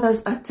the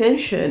mother's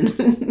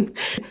attention.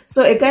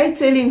 So a guy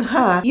telling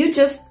her, you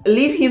just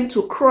leave him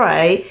to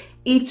cry,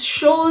 it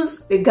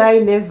shows the guy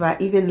never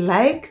even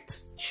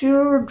liked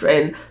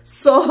children.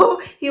 So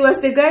he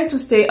was the guy to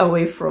stay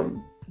away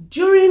from.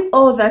 During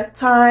all that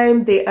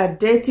time they are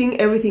dating,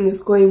 everything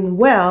is going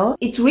well.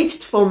 It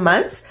reached 4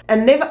 months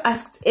and never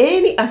asked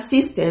any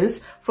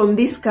assistance from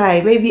this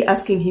guy, maybe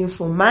asking him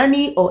for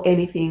money or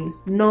anything.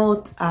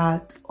 Not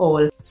at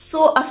all.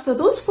 So after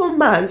those 4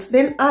 months,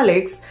 then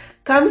Alex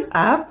comes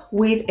up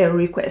with a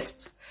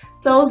request.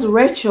 Tells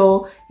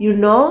Rachel, you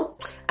know,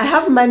 I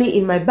have money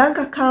in my bank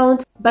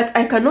account, but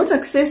I cannot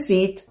access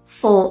it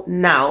for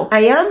now.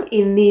 I am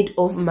in need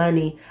of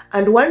money.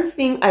 And one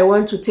thing I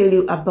want to tell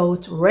you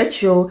about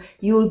Rachel,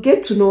 you'll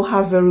get to know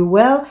her very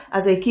well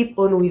as I keep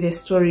on with the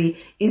story,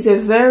 is a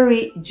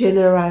very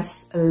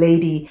generous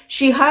lady.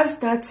 She has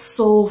that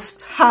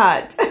soft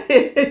heart.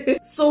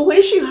 So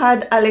when she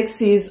heard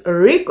Alex's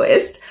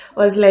request,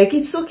 was like,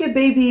 it's okay,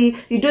 baby,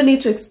 you don't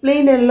need to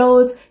explain a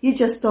lot, you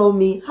just tell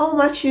me how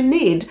much you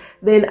need.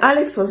 Then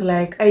Alex was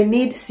like, I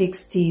need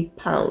 60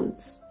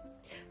 pounds.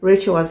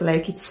 Rachel was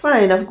like, it's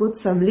fine, I've got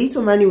some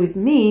little money with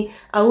me,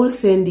 I will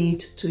send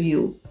it to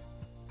you.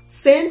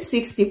 Send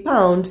 60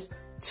 pounds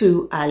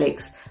to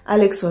Alex.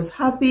 Alex was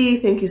happy,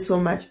 thank you so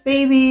much,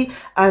 baby,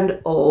 and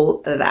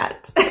all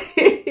that.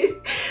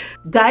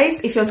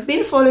 Guys, if you've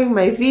been following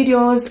my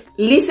videos,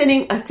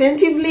 listening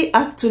attentively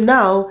up to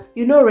now,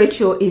 you know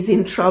Rachel is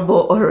in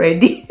trouble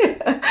already.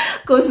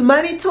 Because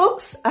money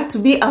talks are to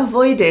be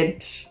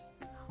avoided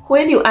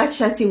when you are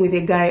chatting with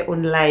a guy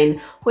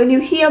online. When you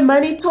hear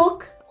money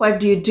talk,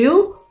 what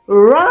do?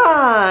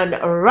 Run!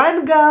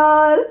 Run,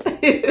 girl!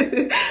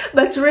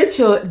 But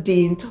Rachel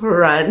didn't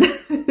run.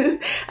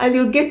 And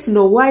you'll get to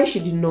know why she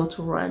did not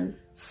run.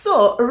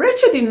 So,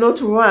 Rachel did not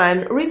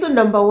run. Reason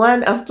number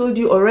one, I've told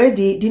you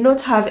already, did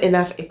not have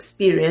enough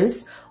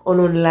experience on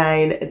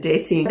online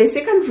dating. The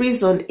second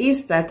reason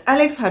is that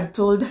Alex had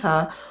told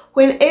her,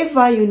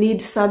 whenever you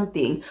need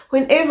something,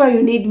 whenever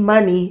you need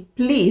money,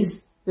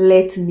 please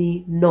let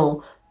me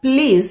know.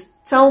 Please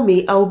tell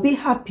me, I'll be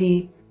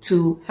happy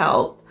to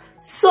help.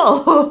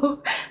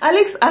 So,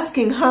 Alex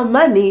asking her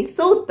money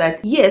thought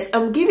that, yes,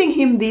 I'm giving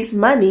him this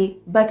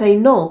money, but I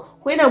know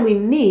when I'm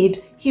in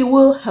need, he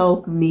will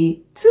help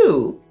me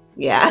too.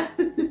 Yeah.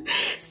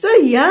 So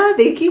yeah,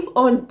 they keep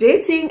on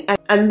dating,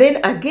 and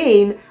then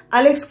again,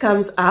 Alex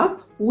comes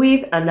up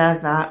with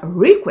another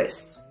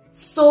request.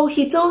 So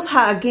he tells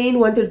her again,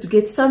 wanted to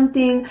get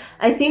something,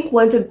 I think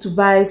wanted to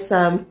buy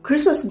some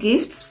Christmas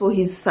gifts for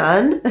his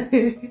son,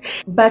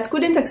 but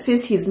couldn't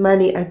access his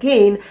money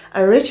again.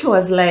 And Rachel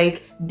was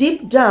like,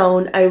 deep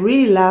down, I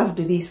really loved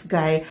this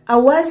guy. I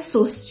was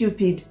so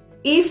stupid.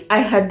 If I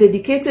had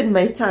dedicated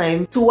my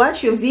time to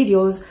watch your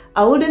videos,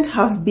 I wouldn't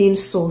have been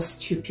so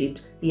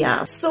stupid.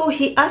 Yeah. So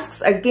he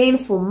asks again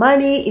for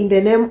money in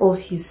the name of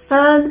his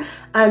son,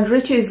 and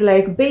Rachel is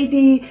like,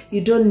 baby,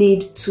 you don't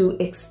need to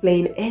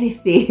explain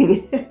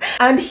anything.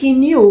 And he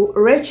knew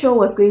Rachel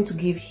was going to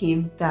give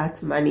him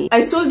that money.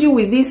 I told you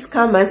with these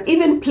scammers,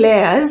 even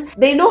players,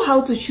 they know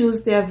how to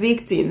choose their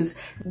victims.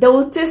 They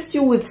will test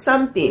you with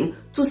something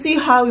to see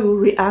how you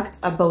react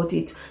about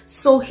it.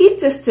 So he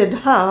tested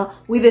her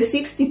with the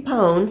 60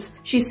 pounds.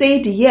 She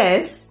said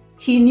yes.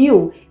 He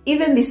knew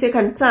even the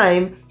second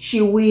time she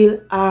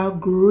will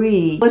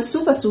agree. Was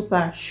super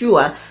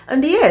sure.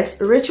 And yes,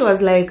 Rachel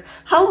was like,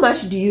 how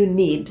much do you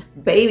need,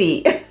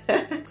 baby?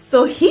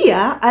 So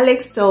here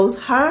Alex tells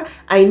her,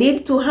 I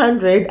need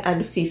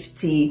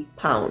 250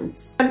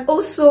 pounds. And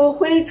also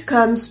when it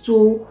comes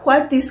to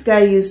what this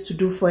guy used to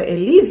do for a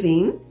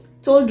living,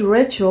 told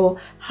Rachel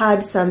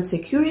had some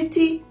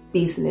security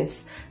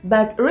business.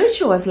 But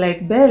Rachel was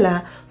like,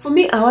 Bella, for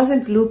me, I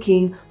wasn't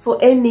looking for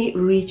any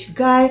rich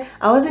guy.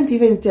 I wasn't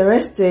even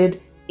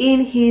interested in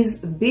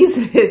his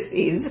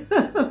businesses.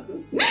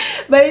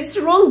 But it's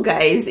wrong,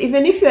 guys.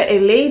 Even if you're a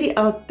lady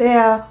out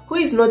there who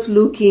is not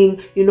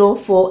looking, you know,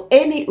 for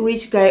any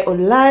rich guy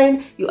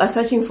online, you are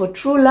searching for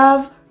true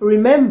love,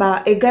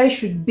 remember, a guy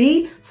should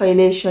be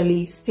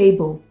financially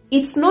stable.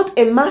 It's not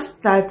a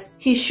must that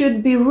he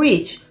should be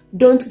rich.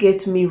 Don't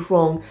get me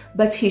wrong,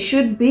 but he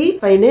should be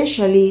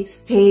financially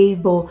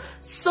stable.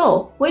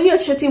 So when you're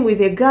chatting with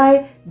a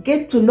guy,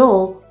 get to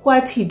know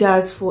what he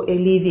does for a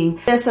living.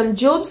 There are some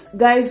jobs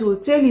guys will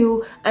tell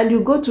you, and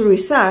you go to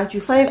research,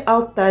 you find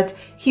out that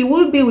he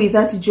will be with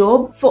that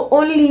job for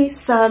only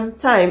some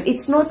time.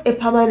 It's not a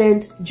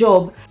permanent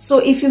job. So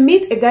if you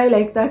meet a guy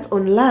like that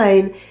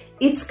online,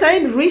 it's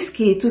kind of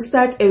risky to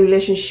start a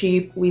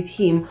relationship with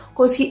him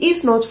because he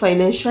is not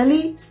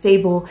financially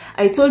stable.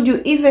 I told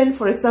you, even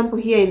for example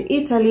here in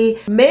Italy,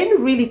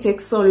 men really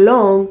take so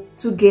long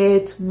to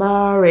get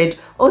married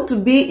or to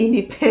be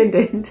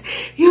independent.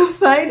 You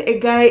find a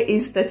guy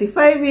is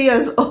 35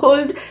 years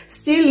old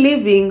still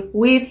living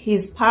with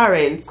his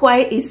parents. Why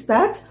is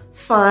that?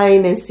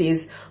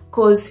 Finances.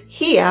 Because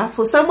here,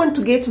 for someone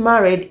to get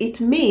married, it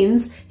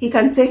means he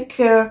can take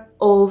care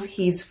of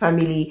his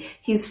family.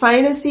 His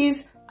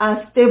finances are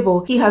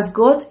stable. He has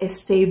got a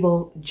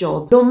stable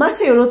job. No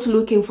matter you're not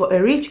looking for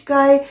a rich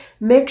guy,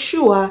 make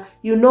sure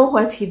you know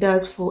what he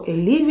does for a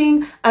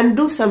living and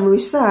do some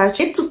research.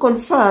 Get to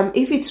confirm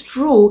if it's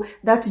true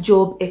that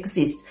job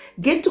exists.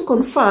 Get to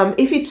confirm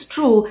if it's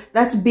true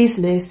that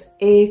business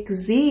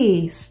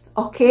exists.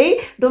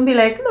 Okay? Don't be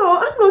like, no,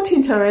 I'm not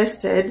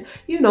interested.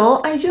 You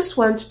know, I just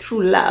want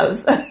true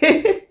love.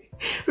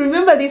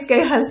 Remember, this guy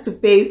has to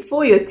pay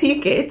for your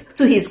ticket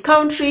to his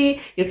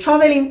country, your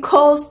traveling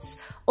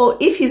costs, or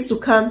if he's to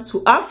come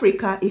to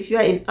Africa, if you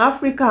are in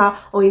Africa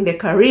or in the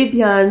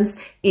Caribbean,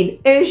 in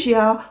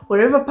Asia,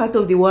 wherever part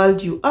of the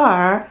world you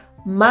are,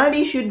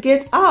 money should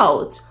get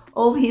out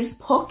of his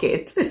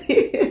pocket.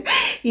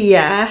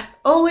 Yeah,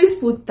 always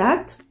put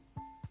that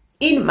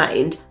in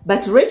mind.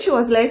 But Rachel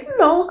was like,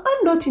 no,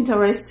 I'm not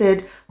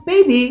interested.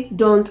 Baby,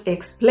 don't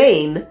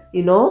explain,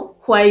 you know,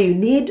 why you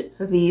need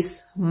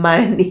this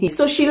money.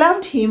 So she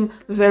loved him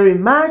very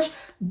much,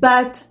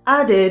 but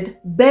added,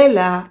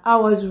 Bella, I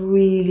was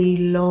really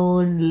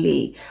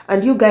lonely.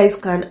 And you guys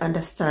can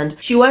understand.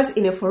 She was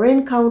in a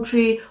foreign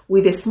country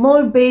with a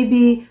small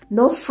baby,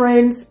 no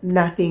friends,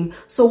 nothing.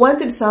 So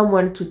wanted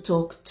someone to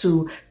talk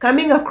to.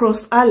 Coming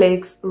across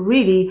Alex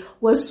really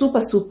was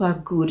super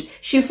good.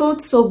 She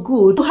felt so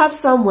good to have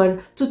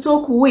someone to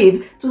talk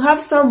with, to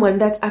have someone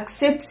that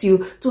accepts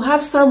you, to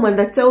have someone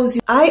that tells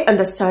you, I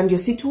understand your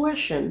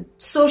situation.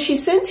 So she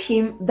sent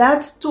him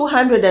that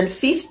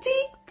 250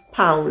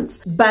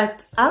 pounds,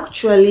 but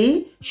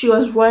actually she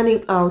was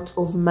running out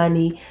of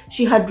money.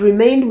 She had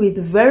remained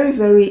with very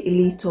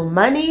little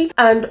money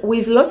and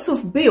with lots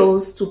of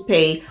bills to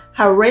pay.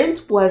 Her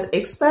rent was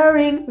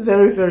expiring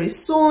very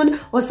soon,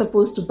 was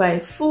supposed to buy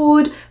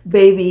food,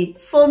 baby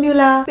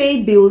formula,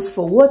 pay bills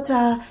for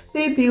water,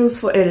 pay bills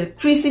for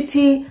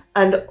electricity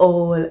and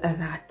all of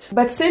that.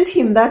 But sent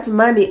him that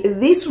money.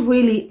 This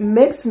really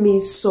makes me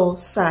so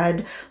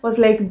sad. Was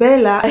like,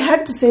 Bella, I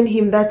had to send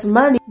him that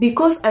money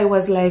because I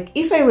was like,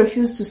 if I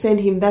refuse to send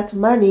him that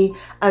money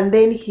and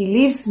then he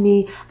leaves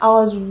me, I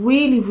was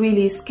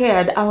really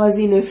scared. I was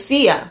in a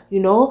fear, you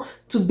know,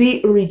 to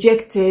be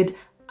rejected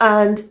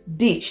and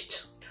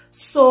ditched.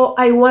 So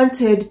I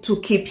wanted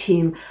to keep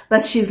him,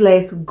 but she's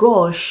like,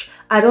 gosh,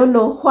 I don't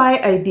know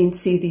why I didn't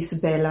see this,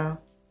 Bella.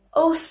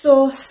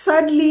 Also,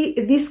 sadly,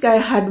 this guy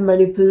had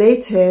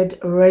manipulated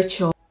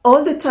Rachel.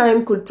 All the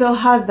time could tell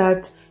her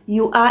that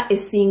you are a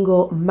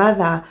single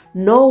mother.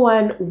 No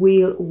one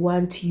will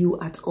want you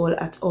at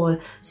all.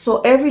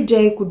 So every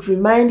day could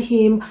remind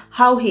him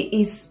how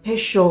he is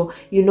special,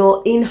 you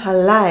know, in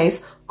her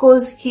life,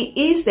 because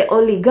he is the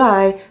only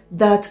guy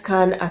that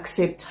can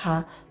accept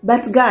her.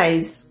 But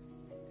guys,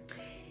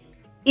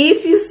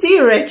 if you see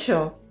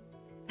Rachel,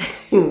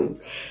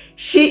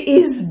 she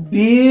is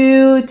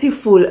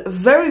beautiful,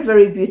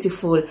 very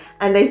beautiful,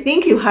 and I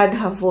think you heard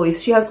her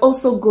voice. She has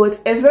also got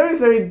a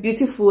very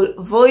beautiful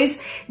voice,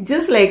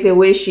 just like the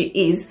way she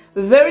is,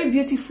 very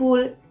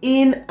beautiful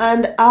in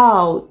and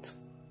out.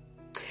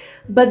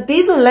 But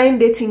these online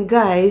dating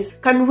guys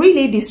can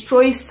really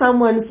destroy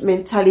someone's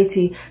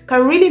mentality,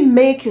 can really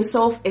make your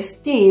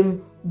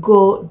self-esteem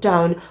go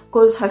down,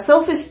 because her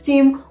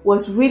self-esteem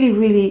was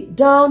really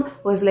down.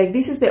 Was like,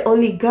 this is the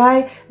only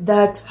guy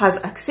that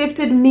has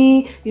accepted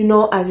me, you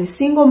know, as a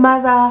single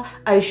mother.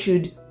 I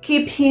should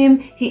keep him.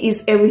 He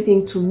is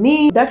everything to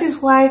me. That is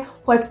why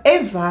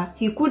whatever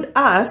he could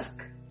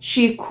ask,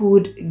 she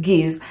could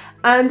give.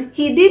 And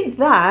he did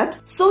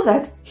that so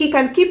that he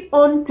can keep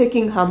on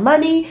taking her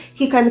money,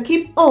 he can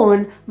keep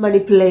on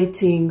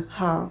manipulating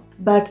her.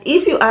 But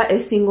if you are a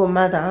single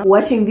mother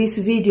watching this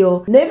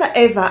video, never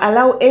ever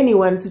allow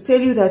anyone to tell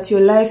you that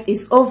your life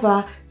is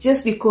over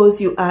just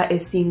because you are a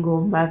single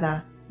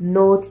mother.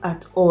 Not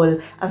at all.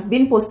 I've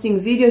been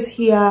posting videos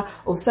here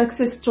of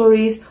success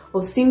stories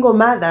of single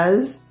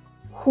mothers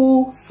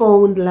who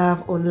found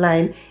love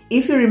online.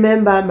 If you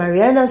remember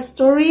Mariana's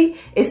story,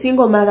 a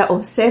single mother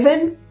of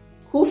 7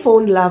 who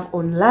found love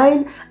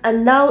online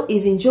and now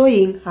is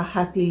enjoying her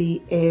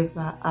happily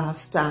ever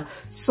after.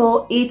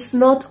 So it's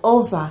not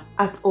over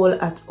at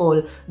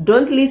all.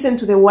 Don't listen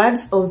to the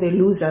words of the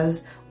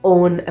losers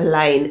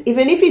online.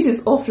 Even if it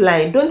is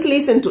offline, don't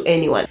listen to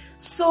anyone.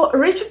 So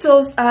Rachel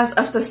tells us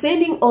after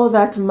sending all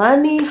that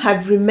money,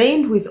 had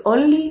remained with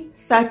only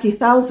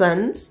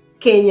 30,000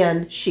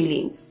 Kenyan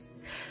shillings.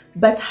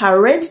 But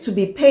her rent to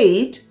be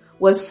paid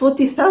was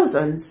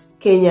 40,000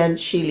 Kenyan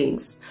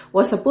shillings.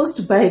 Was supposed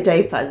to buy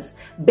diapers,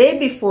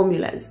 baby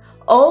formulas.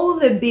 All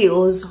the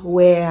bills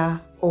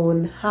were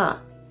on her.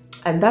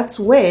 And that's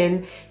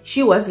when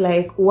she was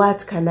like,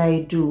 what can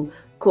I do?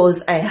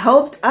 Because I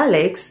helped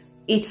Alex.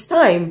 It's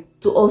time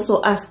to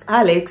also ask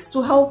Alex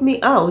to help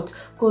me out,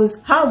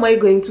 because how am I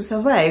going to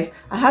survive?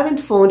 I haven't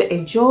found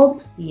a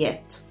job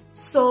yet.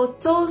 So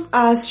tells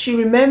us she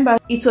remembers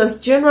it was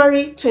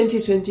January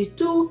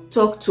 2022,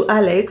 talked to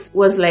Alex,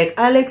 was like,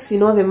 Alex, you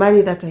know, the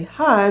money that I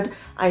had,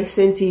 I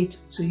sent it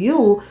to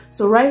you.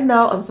 So right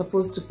now I'm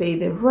supposed to pay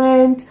the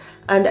rent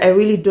and I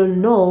really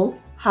don't know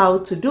how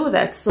to do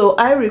that. So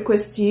I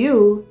request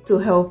you to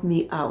help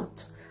me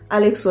out.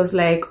 Alex was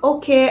like,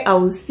 okay, I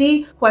will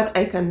see what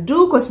I can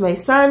do because my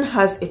son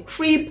has a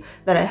trip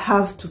that I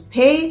have to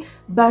pay,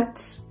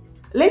 but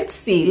let's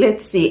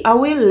see, I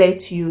will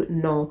let you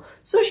know.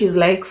 So she's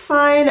like,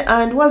 fine,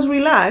 and was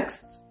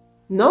relaxed,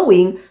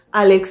 knowing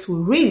Alex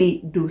will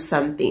really do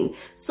something.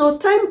 So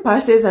time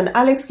passes and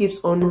Alex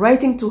keeps on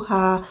writing to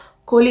her,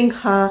 calling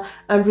her,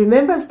 and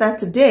remembers that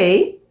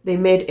today they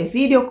made a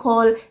video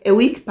call. A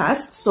week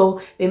passed,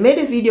 so they made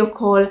a video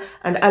call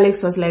and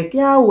Alex was like,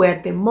 yeah, we're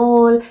at the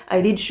mall,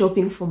 I did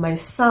shopping for my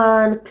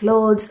son,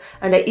 clothes,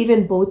 and I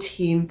even bought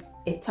him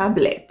a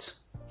tablet.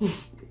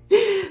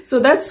 So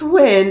that's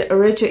when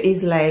Rachel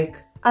is like,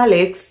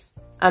 Alex,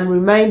 I'm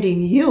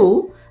reminding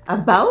you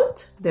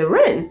about the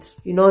rent,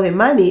 you know, the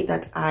money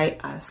that I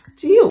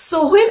asked you.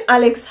 So when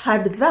Alex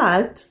heard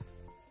that,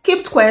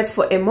 kept quiet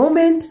for a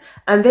moment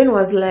and then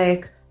was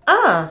like,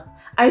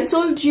 I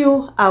told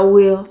you I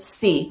will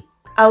see.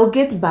 I'll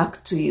get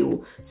back to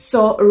you.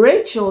 So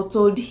Rachel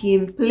told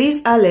him,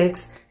 please,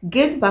 Alex,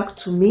 get back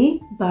to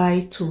me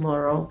by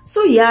tomorrow.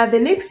 So yeah, the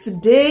next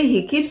day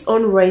he keeps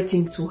on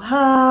writing to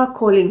her,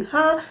 calling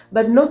her,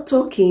 but not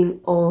talking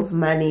of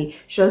money.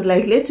 She was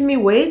like, let me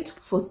wait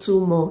for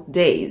 2 more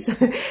days.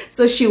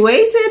 So she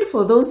waited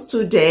for those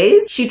 2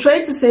 days. She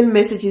tried to send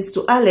messages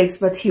to Alex,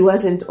 but he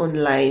wasn't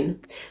online.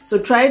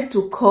 So tried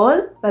to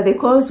call, but the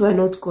calls were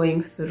not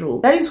going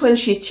through. That is when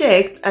she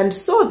checked and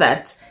saw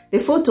that the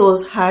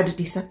photos had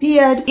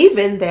disappeared,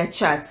 even their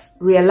chats.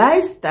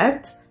 Realized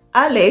that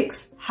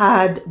Alex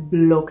had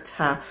blocked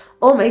her.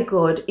 Oh my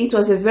God, it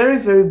was a very,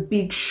 very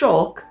big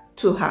shock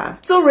to her.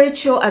 So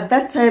Rachel at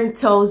that time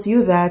tells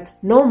you that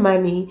no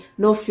money,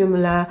 no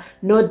formula,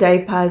 no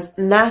diapers,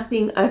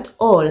 nothing at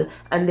all.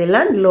 And the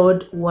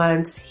landlord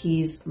wants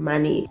his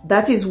money.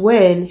 That is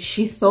when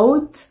she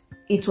thought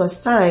it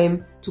was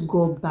time to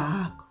go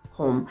back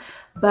home.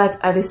 But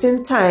at the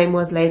same time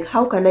was like,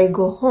 how can I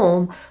go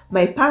home?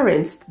 My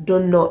parents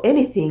don't know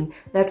anything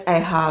that I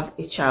have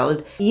a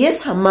child.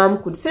 Yes, her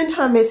mom could send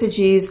her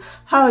messages.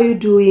 How are you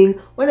doing?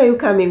 When are you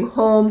coming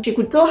home? She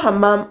could tell her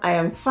mom, I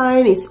am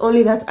fine. It's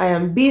only that I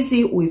am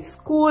busy with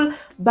school,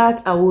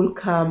 but I will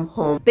come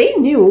home. They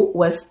knew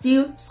was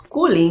still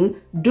schooling,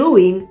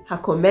 doing her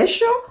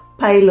commercial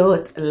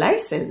pilot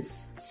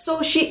license.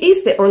 So she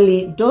is the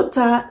only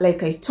daughter,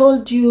 like I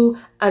told you,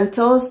 and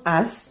tells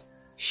us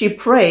she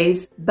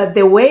prays, but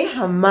the way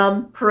her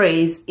mom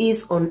prays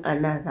is on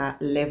another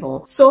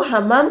level. So her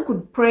mom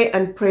could pray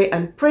and pray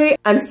and pray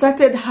and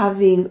started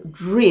having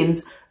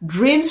dreams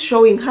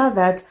showing her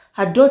that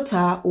her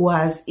daughter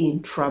was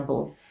in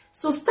trouble.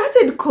 So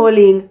started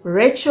calling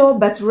Rachel,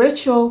 but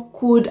Rachel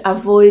could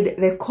avoid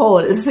the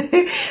calls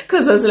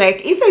because I was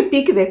like, if I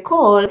pick the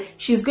call,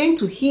 she's going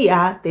to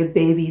hear the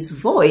baby's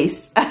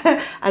voice.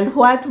 And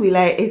what will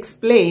I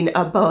explain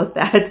about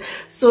that?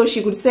 So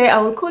she could say, I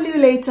will call you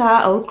later,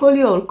 I will call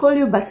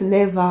you, but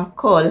never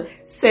call,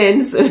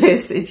 sends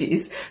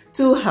messages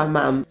to her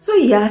mom. So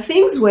yeah,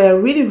 things were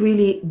really,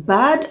 really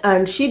bad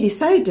and she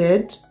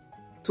decided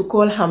to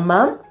call her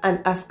mom and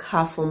ask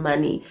her for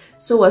money.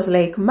 So was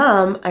like,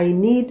 Mom, I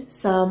need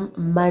some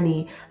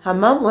money. Her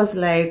mom was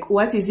like,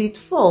 what is it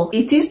for?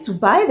 It is to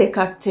buy the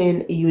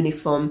captain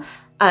uniform.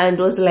 And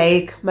was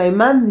like, my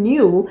mom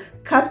knew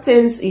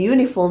captain's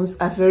uniforms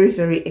are very,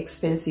 very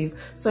expensive.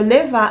 So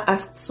never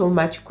asked so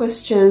much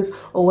questions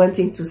or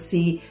wanting to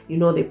see, you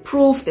know, the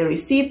proof, the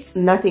receipts,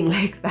 nothing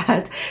like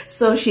that.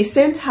 So she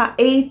sent her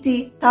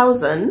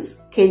 80,000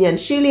 Kenyan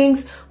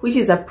shillings, which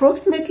is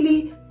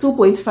approximately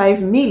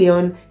 2.5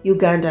 million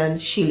Ugandan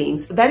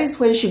shillings. That is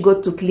when she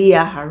got to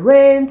clear her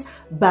rent,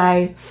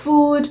 buy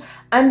food,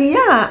 and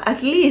yeah,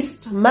 at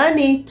least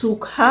money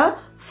took her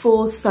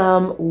for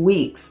some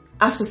weeks.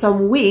 After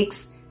some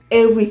weeks,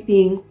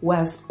 everything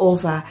was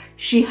over.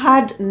 She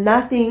had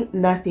nothing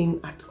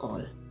at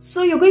all.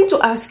 So you're going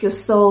to ask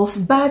yourself,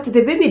 but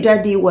the baby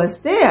daddy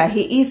was there.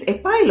 He is a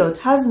pilot,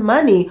 has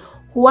money.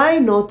 Why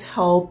not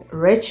help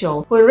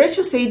Rachel? When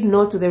Rachel said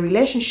no to the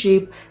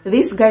relationship,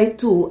 this guy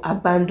too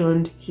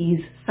abandoned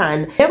his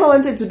son. Never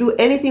wanted to do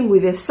anything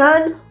with the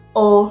son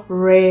or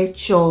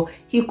Rachel.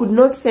 He could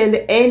not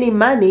send any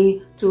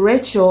money to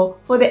Rachel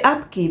for the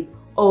upkeep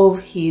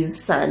of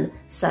his son,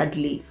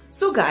 sadly.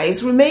 So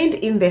guys, remained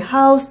in the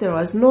house. There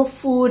was no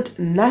food,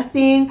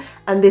 nothing,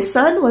 and the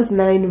son was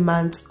 9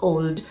 months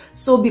old.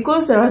 So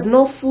because there was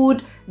no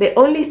food, the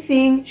only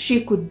thing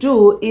she could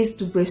do is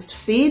to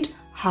breastfeed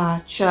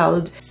her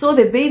child. So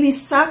the baby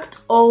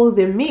sucked all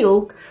the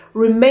milk,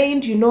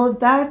 remained, you know,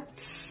 that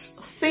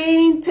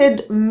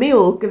fainted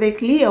milk, the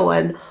clear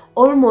one,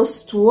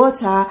 almost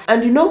water.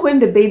 And you know, when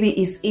the baby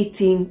is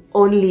eating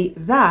only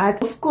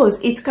that, of course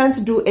it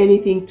can't do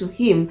anything to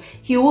him.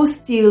 He will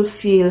still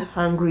feel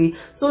hungry.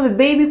 So the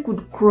baby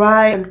could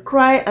cry and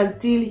cry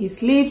until he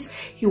sleeps.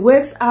 He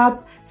wakes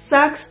up,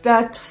 sucks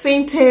that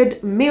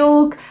fainted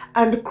milk,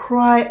 and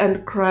cry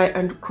and cry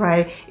and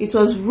cry. It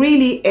was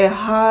really a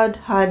hard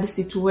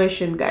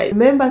situation, guys.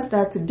 Remembers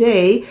that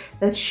day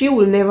that she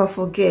will never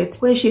forget.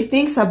 When she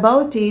thinks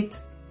about it,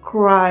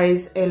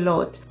 cries a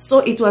lot. So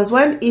it was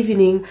one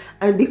evening,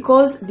 and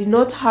because did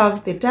not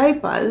have the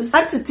diapers,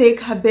 had to take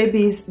her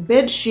baby's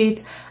bed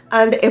sheet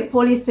and a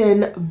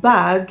polythene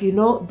bag, you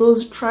know,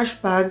 those trash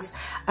bags,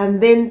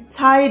 and then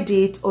tied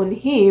it on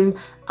him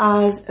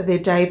as the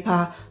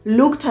diaper.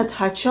 Looked at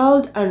her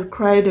child and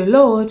cried a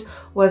lot.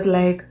 Was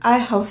like, I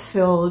have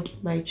failed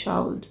my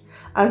child.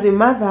 As a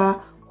mother,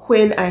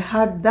 when I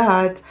heard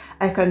that,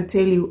 I can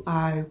tell you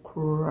I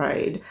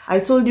cried. I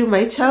told you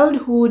my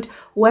childhood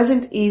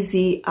wasn't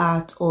easy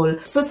at all.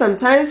 So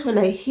sometimes when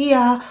I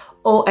hear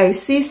or I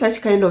see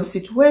such kind of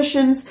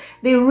situations,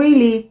 they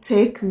really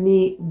take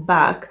me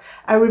back.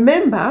 I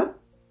remember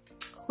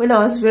when I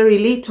was very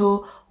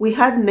little, we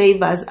had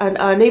neighbors, and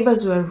our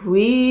neighbors were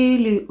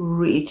really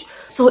rich.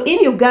 So in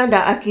Uganda,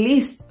 at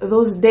least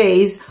those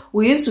days,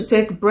 we used to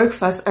take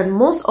breakfast, and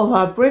most of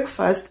our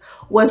breakfast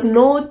was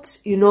not,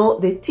 you know,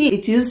 the tea.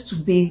 It used to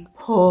be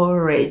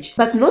porridge,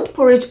 but not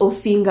porridge of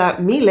finger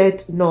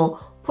millet, no,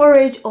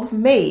 porridge of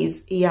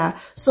maize. Yeah,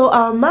 so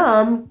our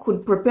mom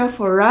could prepare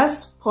for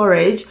us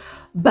porridge,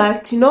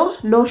 but you know,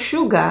 no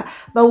sugar.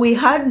 But we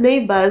had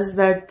neighbors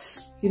that,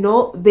 you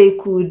know, they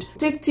could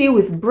take tea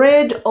with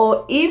bread,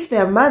 or if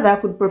their mother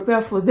could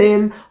prepare for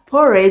them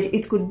porridge,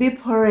 it could be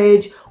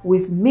porridge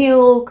with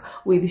milk,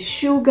 with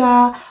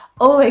sugar.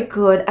 Oh my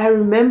God, I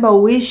remember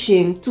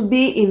wishing to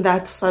be in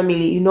that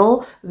family, you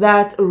know,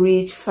 that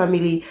rich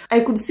family. I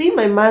could see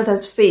my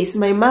mother's face,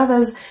 my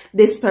mother's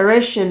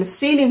desperation,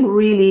 feeling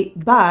really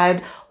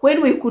bad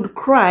when we could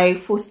cry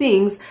for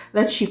things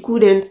that she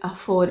couldn't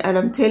afford. And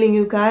I'm telling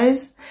you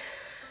guys,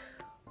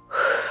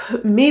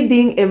 me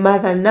being a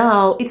mother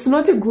now, it's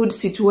not a good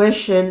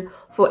situation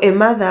for a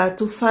mother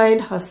to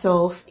find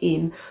herself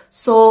in.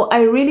 So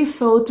I really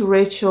felt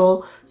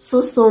Rachel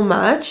so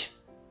much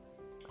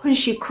when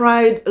she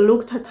cried,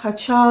 looked at her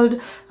child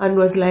and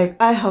was like,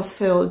 I have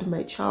failed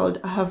my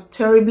child. I have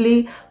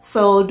terribly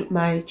failed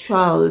my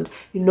child.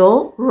 You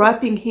know,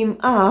 wrapping him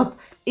up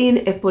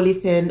in a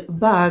polythene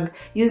bag,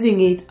 using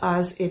it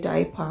as a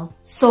diaper.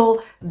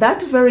 So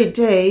that very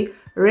day,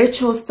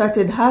 Rachel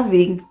started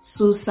having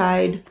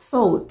suicide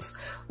thoughts.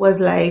 Was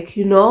like,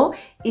 you know,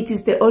 it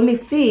is the only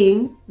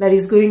thing that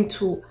is going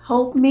to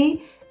help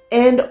me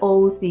end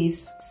all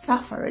these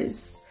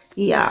sufferings.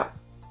 Yeah,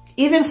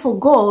 even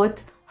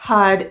forgot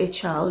had a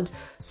child,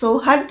 so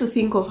had to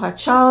think of her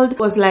child.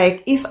 Was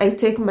like, if I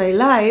take my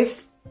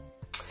life,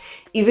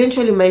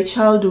 eventually my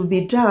child will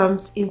be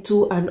dumped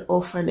into an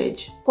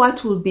orphanage.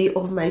 What will be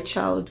of my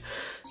child?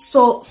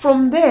 So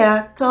from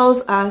there,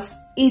 tells us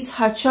it's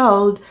her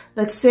child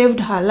that saved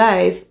her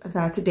life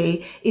that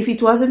day. If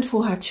it wasn't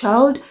for her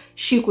child,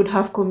 she could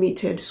have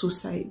committed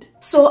suicide.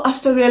 So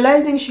after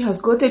realizing she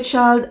has got a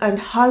child and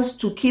has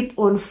to keep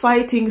on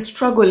fighting,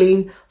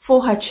 struggling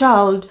for her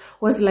child,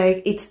 was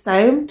like, it's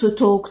time to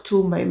talk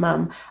to my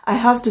mom. I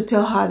have to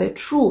tell her the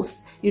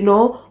truth, you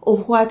know,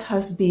 of what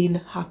has been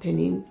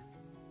happening.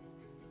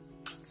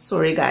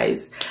 Sorry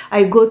guys,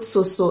 I got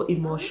so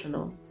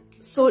emotional.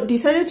 So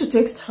decided to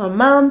text her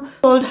mom,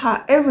 told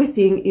her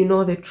everything, you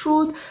know, the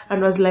truth,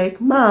 and was like,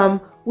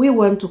 Mom, we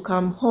want to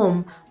come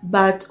home,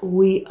 but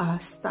we are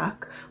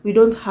stuck. We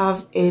don't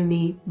have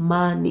any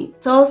money.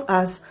 Tells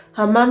us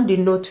her mom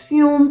did not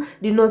fume,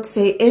 did not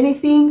say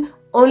anything,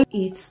 only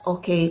it's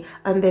okay.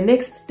 And the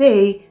next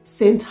day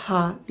sent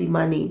her the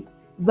money.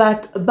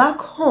 But back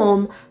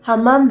home, her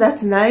mom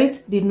that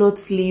night did not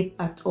sleep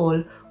at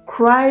all.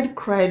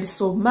 Cried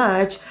so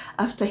much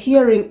after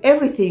hearing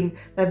everything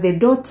that the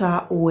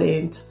daughter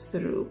went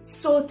through.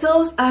 So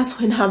tells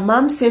us when her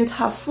mom sent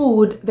her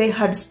food, they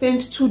had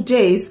spent 2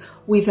 days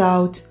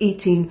without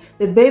eating.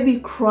 The baby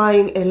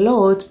crying a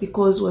lot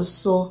because was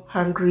so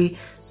hungry.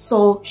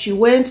 So she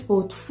went,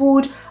 bought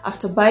food.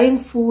 After buying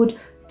food,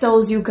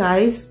 tells you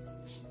guys,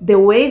 the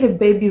way the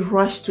baby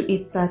rushed to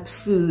eat that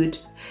food,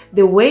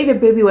 the way the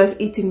baby was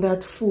eating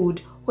that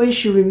food, when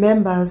she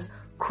remembers,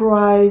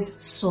 cries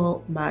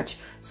so much.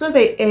 So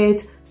they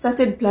ate,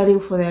 started planning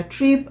for their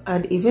trip,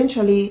 and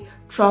eventually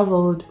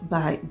traveled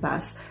by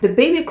bus. The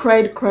baby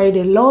cried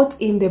a lot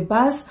in the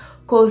bus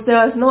because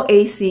there was no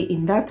AC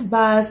in that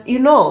bus. You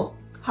know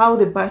how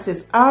the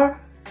buses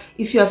are.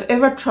 If you have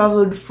ever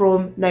traveled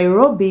from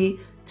Nairobi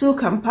to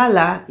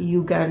Kampala,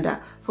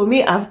 Uganda, for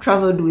me, I've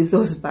traveled with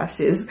those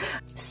buses.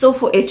 So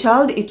for a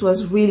child, it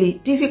was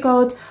really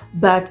difficult,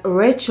 but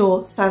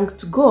Rachel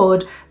thanked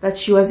God that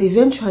she was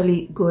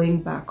eventually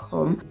going back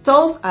home.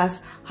 Tells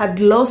us had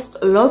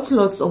lost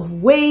lots of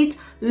weight,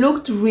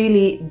 looked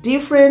really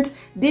different,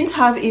 didn't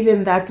have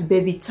even that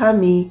baby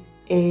tummy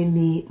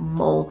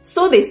anymore.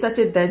 So they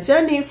started their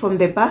journey from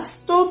the bus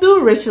stop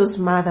to Rachel's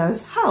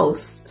mother's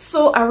house.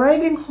 So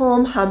arriving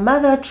home, her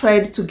mother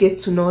tried to get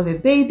to know the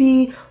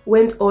baby,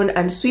 went on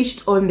and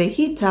switched on the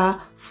heater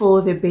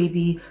for the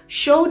baby,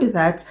 showed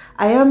that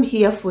I am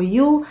here for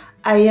you,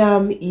 I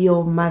am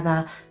your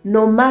mother.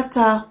 No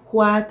matter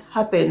what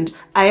happened,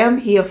 I am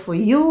here for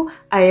you,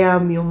 I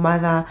am your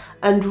mother.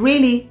 And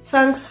really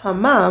thanks her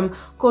mom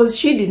because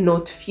she did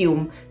not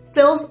fume.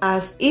 Tells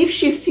us if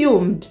she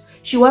fumed,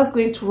 she was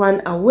going to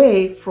run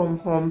away from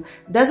home.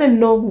 Doesn't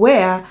know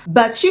where,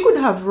 but she could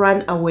have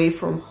run away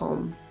from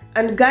home.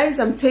 And guys,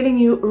 I'm telling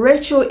you,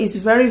 Rachel is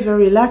very,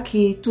 very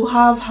lucky to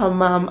have her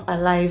mom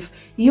alive.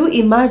 You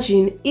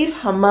imagine if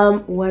her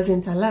mom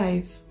wasn't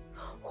alive,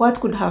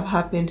 what could have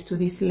happened to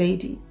this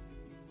lady?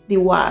 The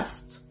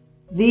worst.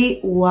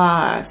 The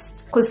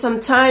worst. Because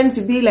sometimes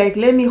you be like,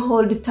 let me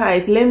hold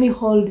tight, let me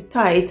hold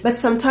tight. But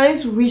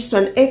sometimes we reach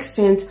to an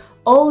extent,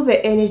 all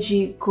the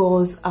energy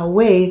goes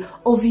away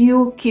of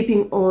you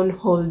keeping on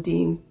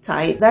holding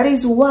tight. That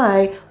is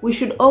why we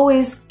should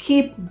always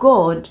keep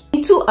God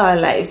into our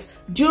lives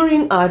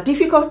during our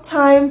difficult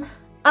time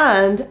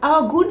and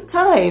our good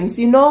times.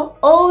 You know,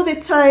 all the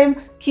time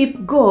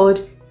keep God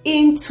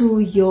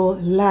into your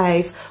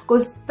life,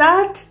 because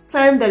that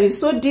time that is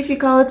so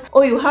difficult,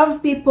 or you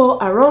have people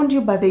around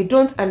you but they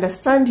don't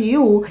understand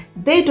you,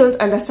 they don't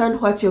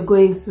understand what you're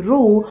going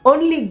through,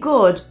 only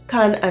God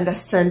can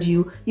understand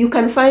you. You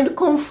can find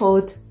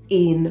comfort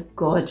in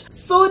God.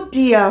 So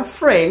dear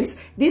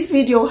friends, this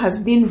video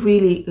has been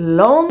really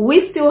long. We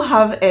still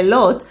have a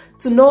lot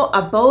to know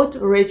about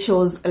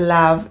Rachel's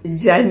love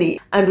journey,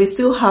 and we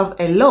still have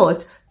a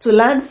lot to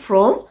learn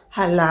from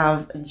her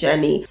love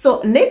journey.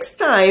 So next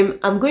time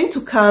I'm going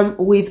to come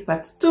with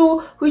part 2,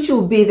 which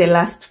will be the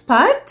last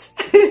part.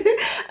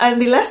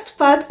 And the last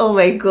part, oh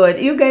my god,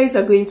 you guys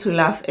are going to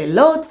laugh a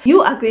lot,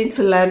 you are going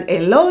to learn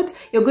a lot,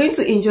 you're going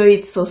to enjoy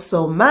it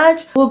so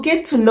much. We'll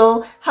get to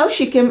know how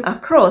she came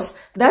across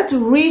that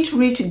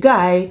rich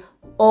guy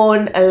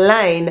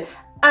online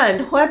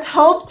and what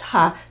helped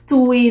her to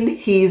win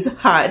his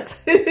heart.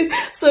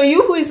 So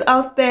you who is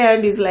out there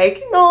and is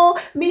like, no,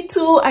 me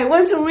too, I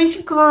want a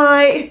rich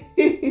guy.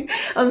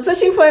 I'm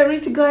searching for a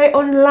rich guy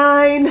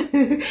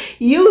online.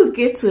 You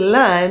get to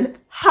learn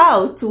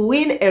how to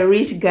win a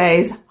rich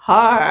guy's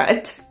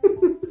heart.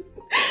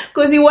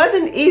 Because it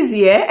wasn't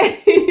easy,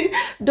 eh?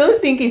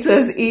 Don't think it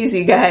was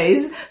easy,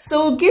 guys.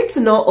 So get to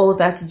know all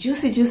that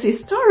juicy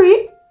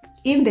story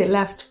in the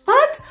last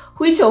part,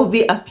 which I'll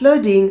be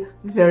uploading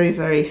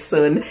very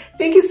soon.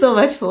 Thank you so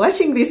much for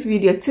watching this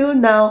video till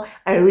now.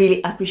 I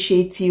really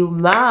appreciate you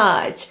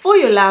much for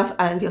your love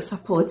and your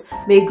support.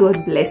 May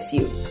God bless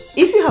you.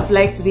 If you have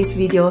liked this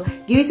video,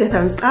 give it a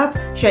thumbs up,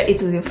 share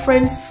it with your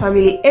friends,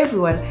 family,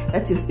 everyone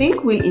that you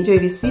think will enjoy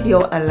this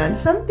video and learn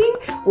something.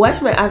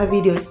 Watch my other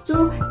videos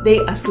too. They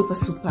are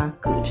super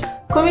good.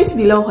 Comment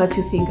below what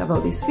you think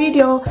about this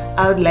video.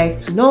 I would like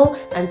to know.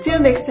 Until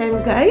next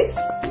time, guys,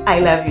 I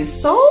love you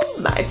so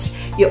much.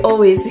 You're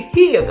always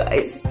here,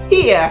 guys,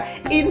 here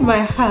in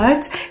my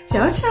heart.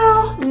 Ciao.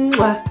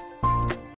 Mwah.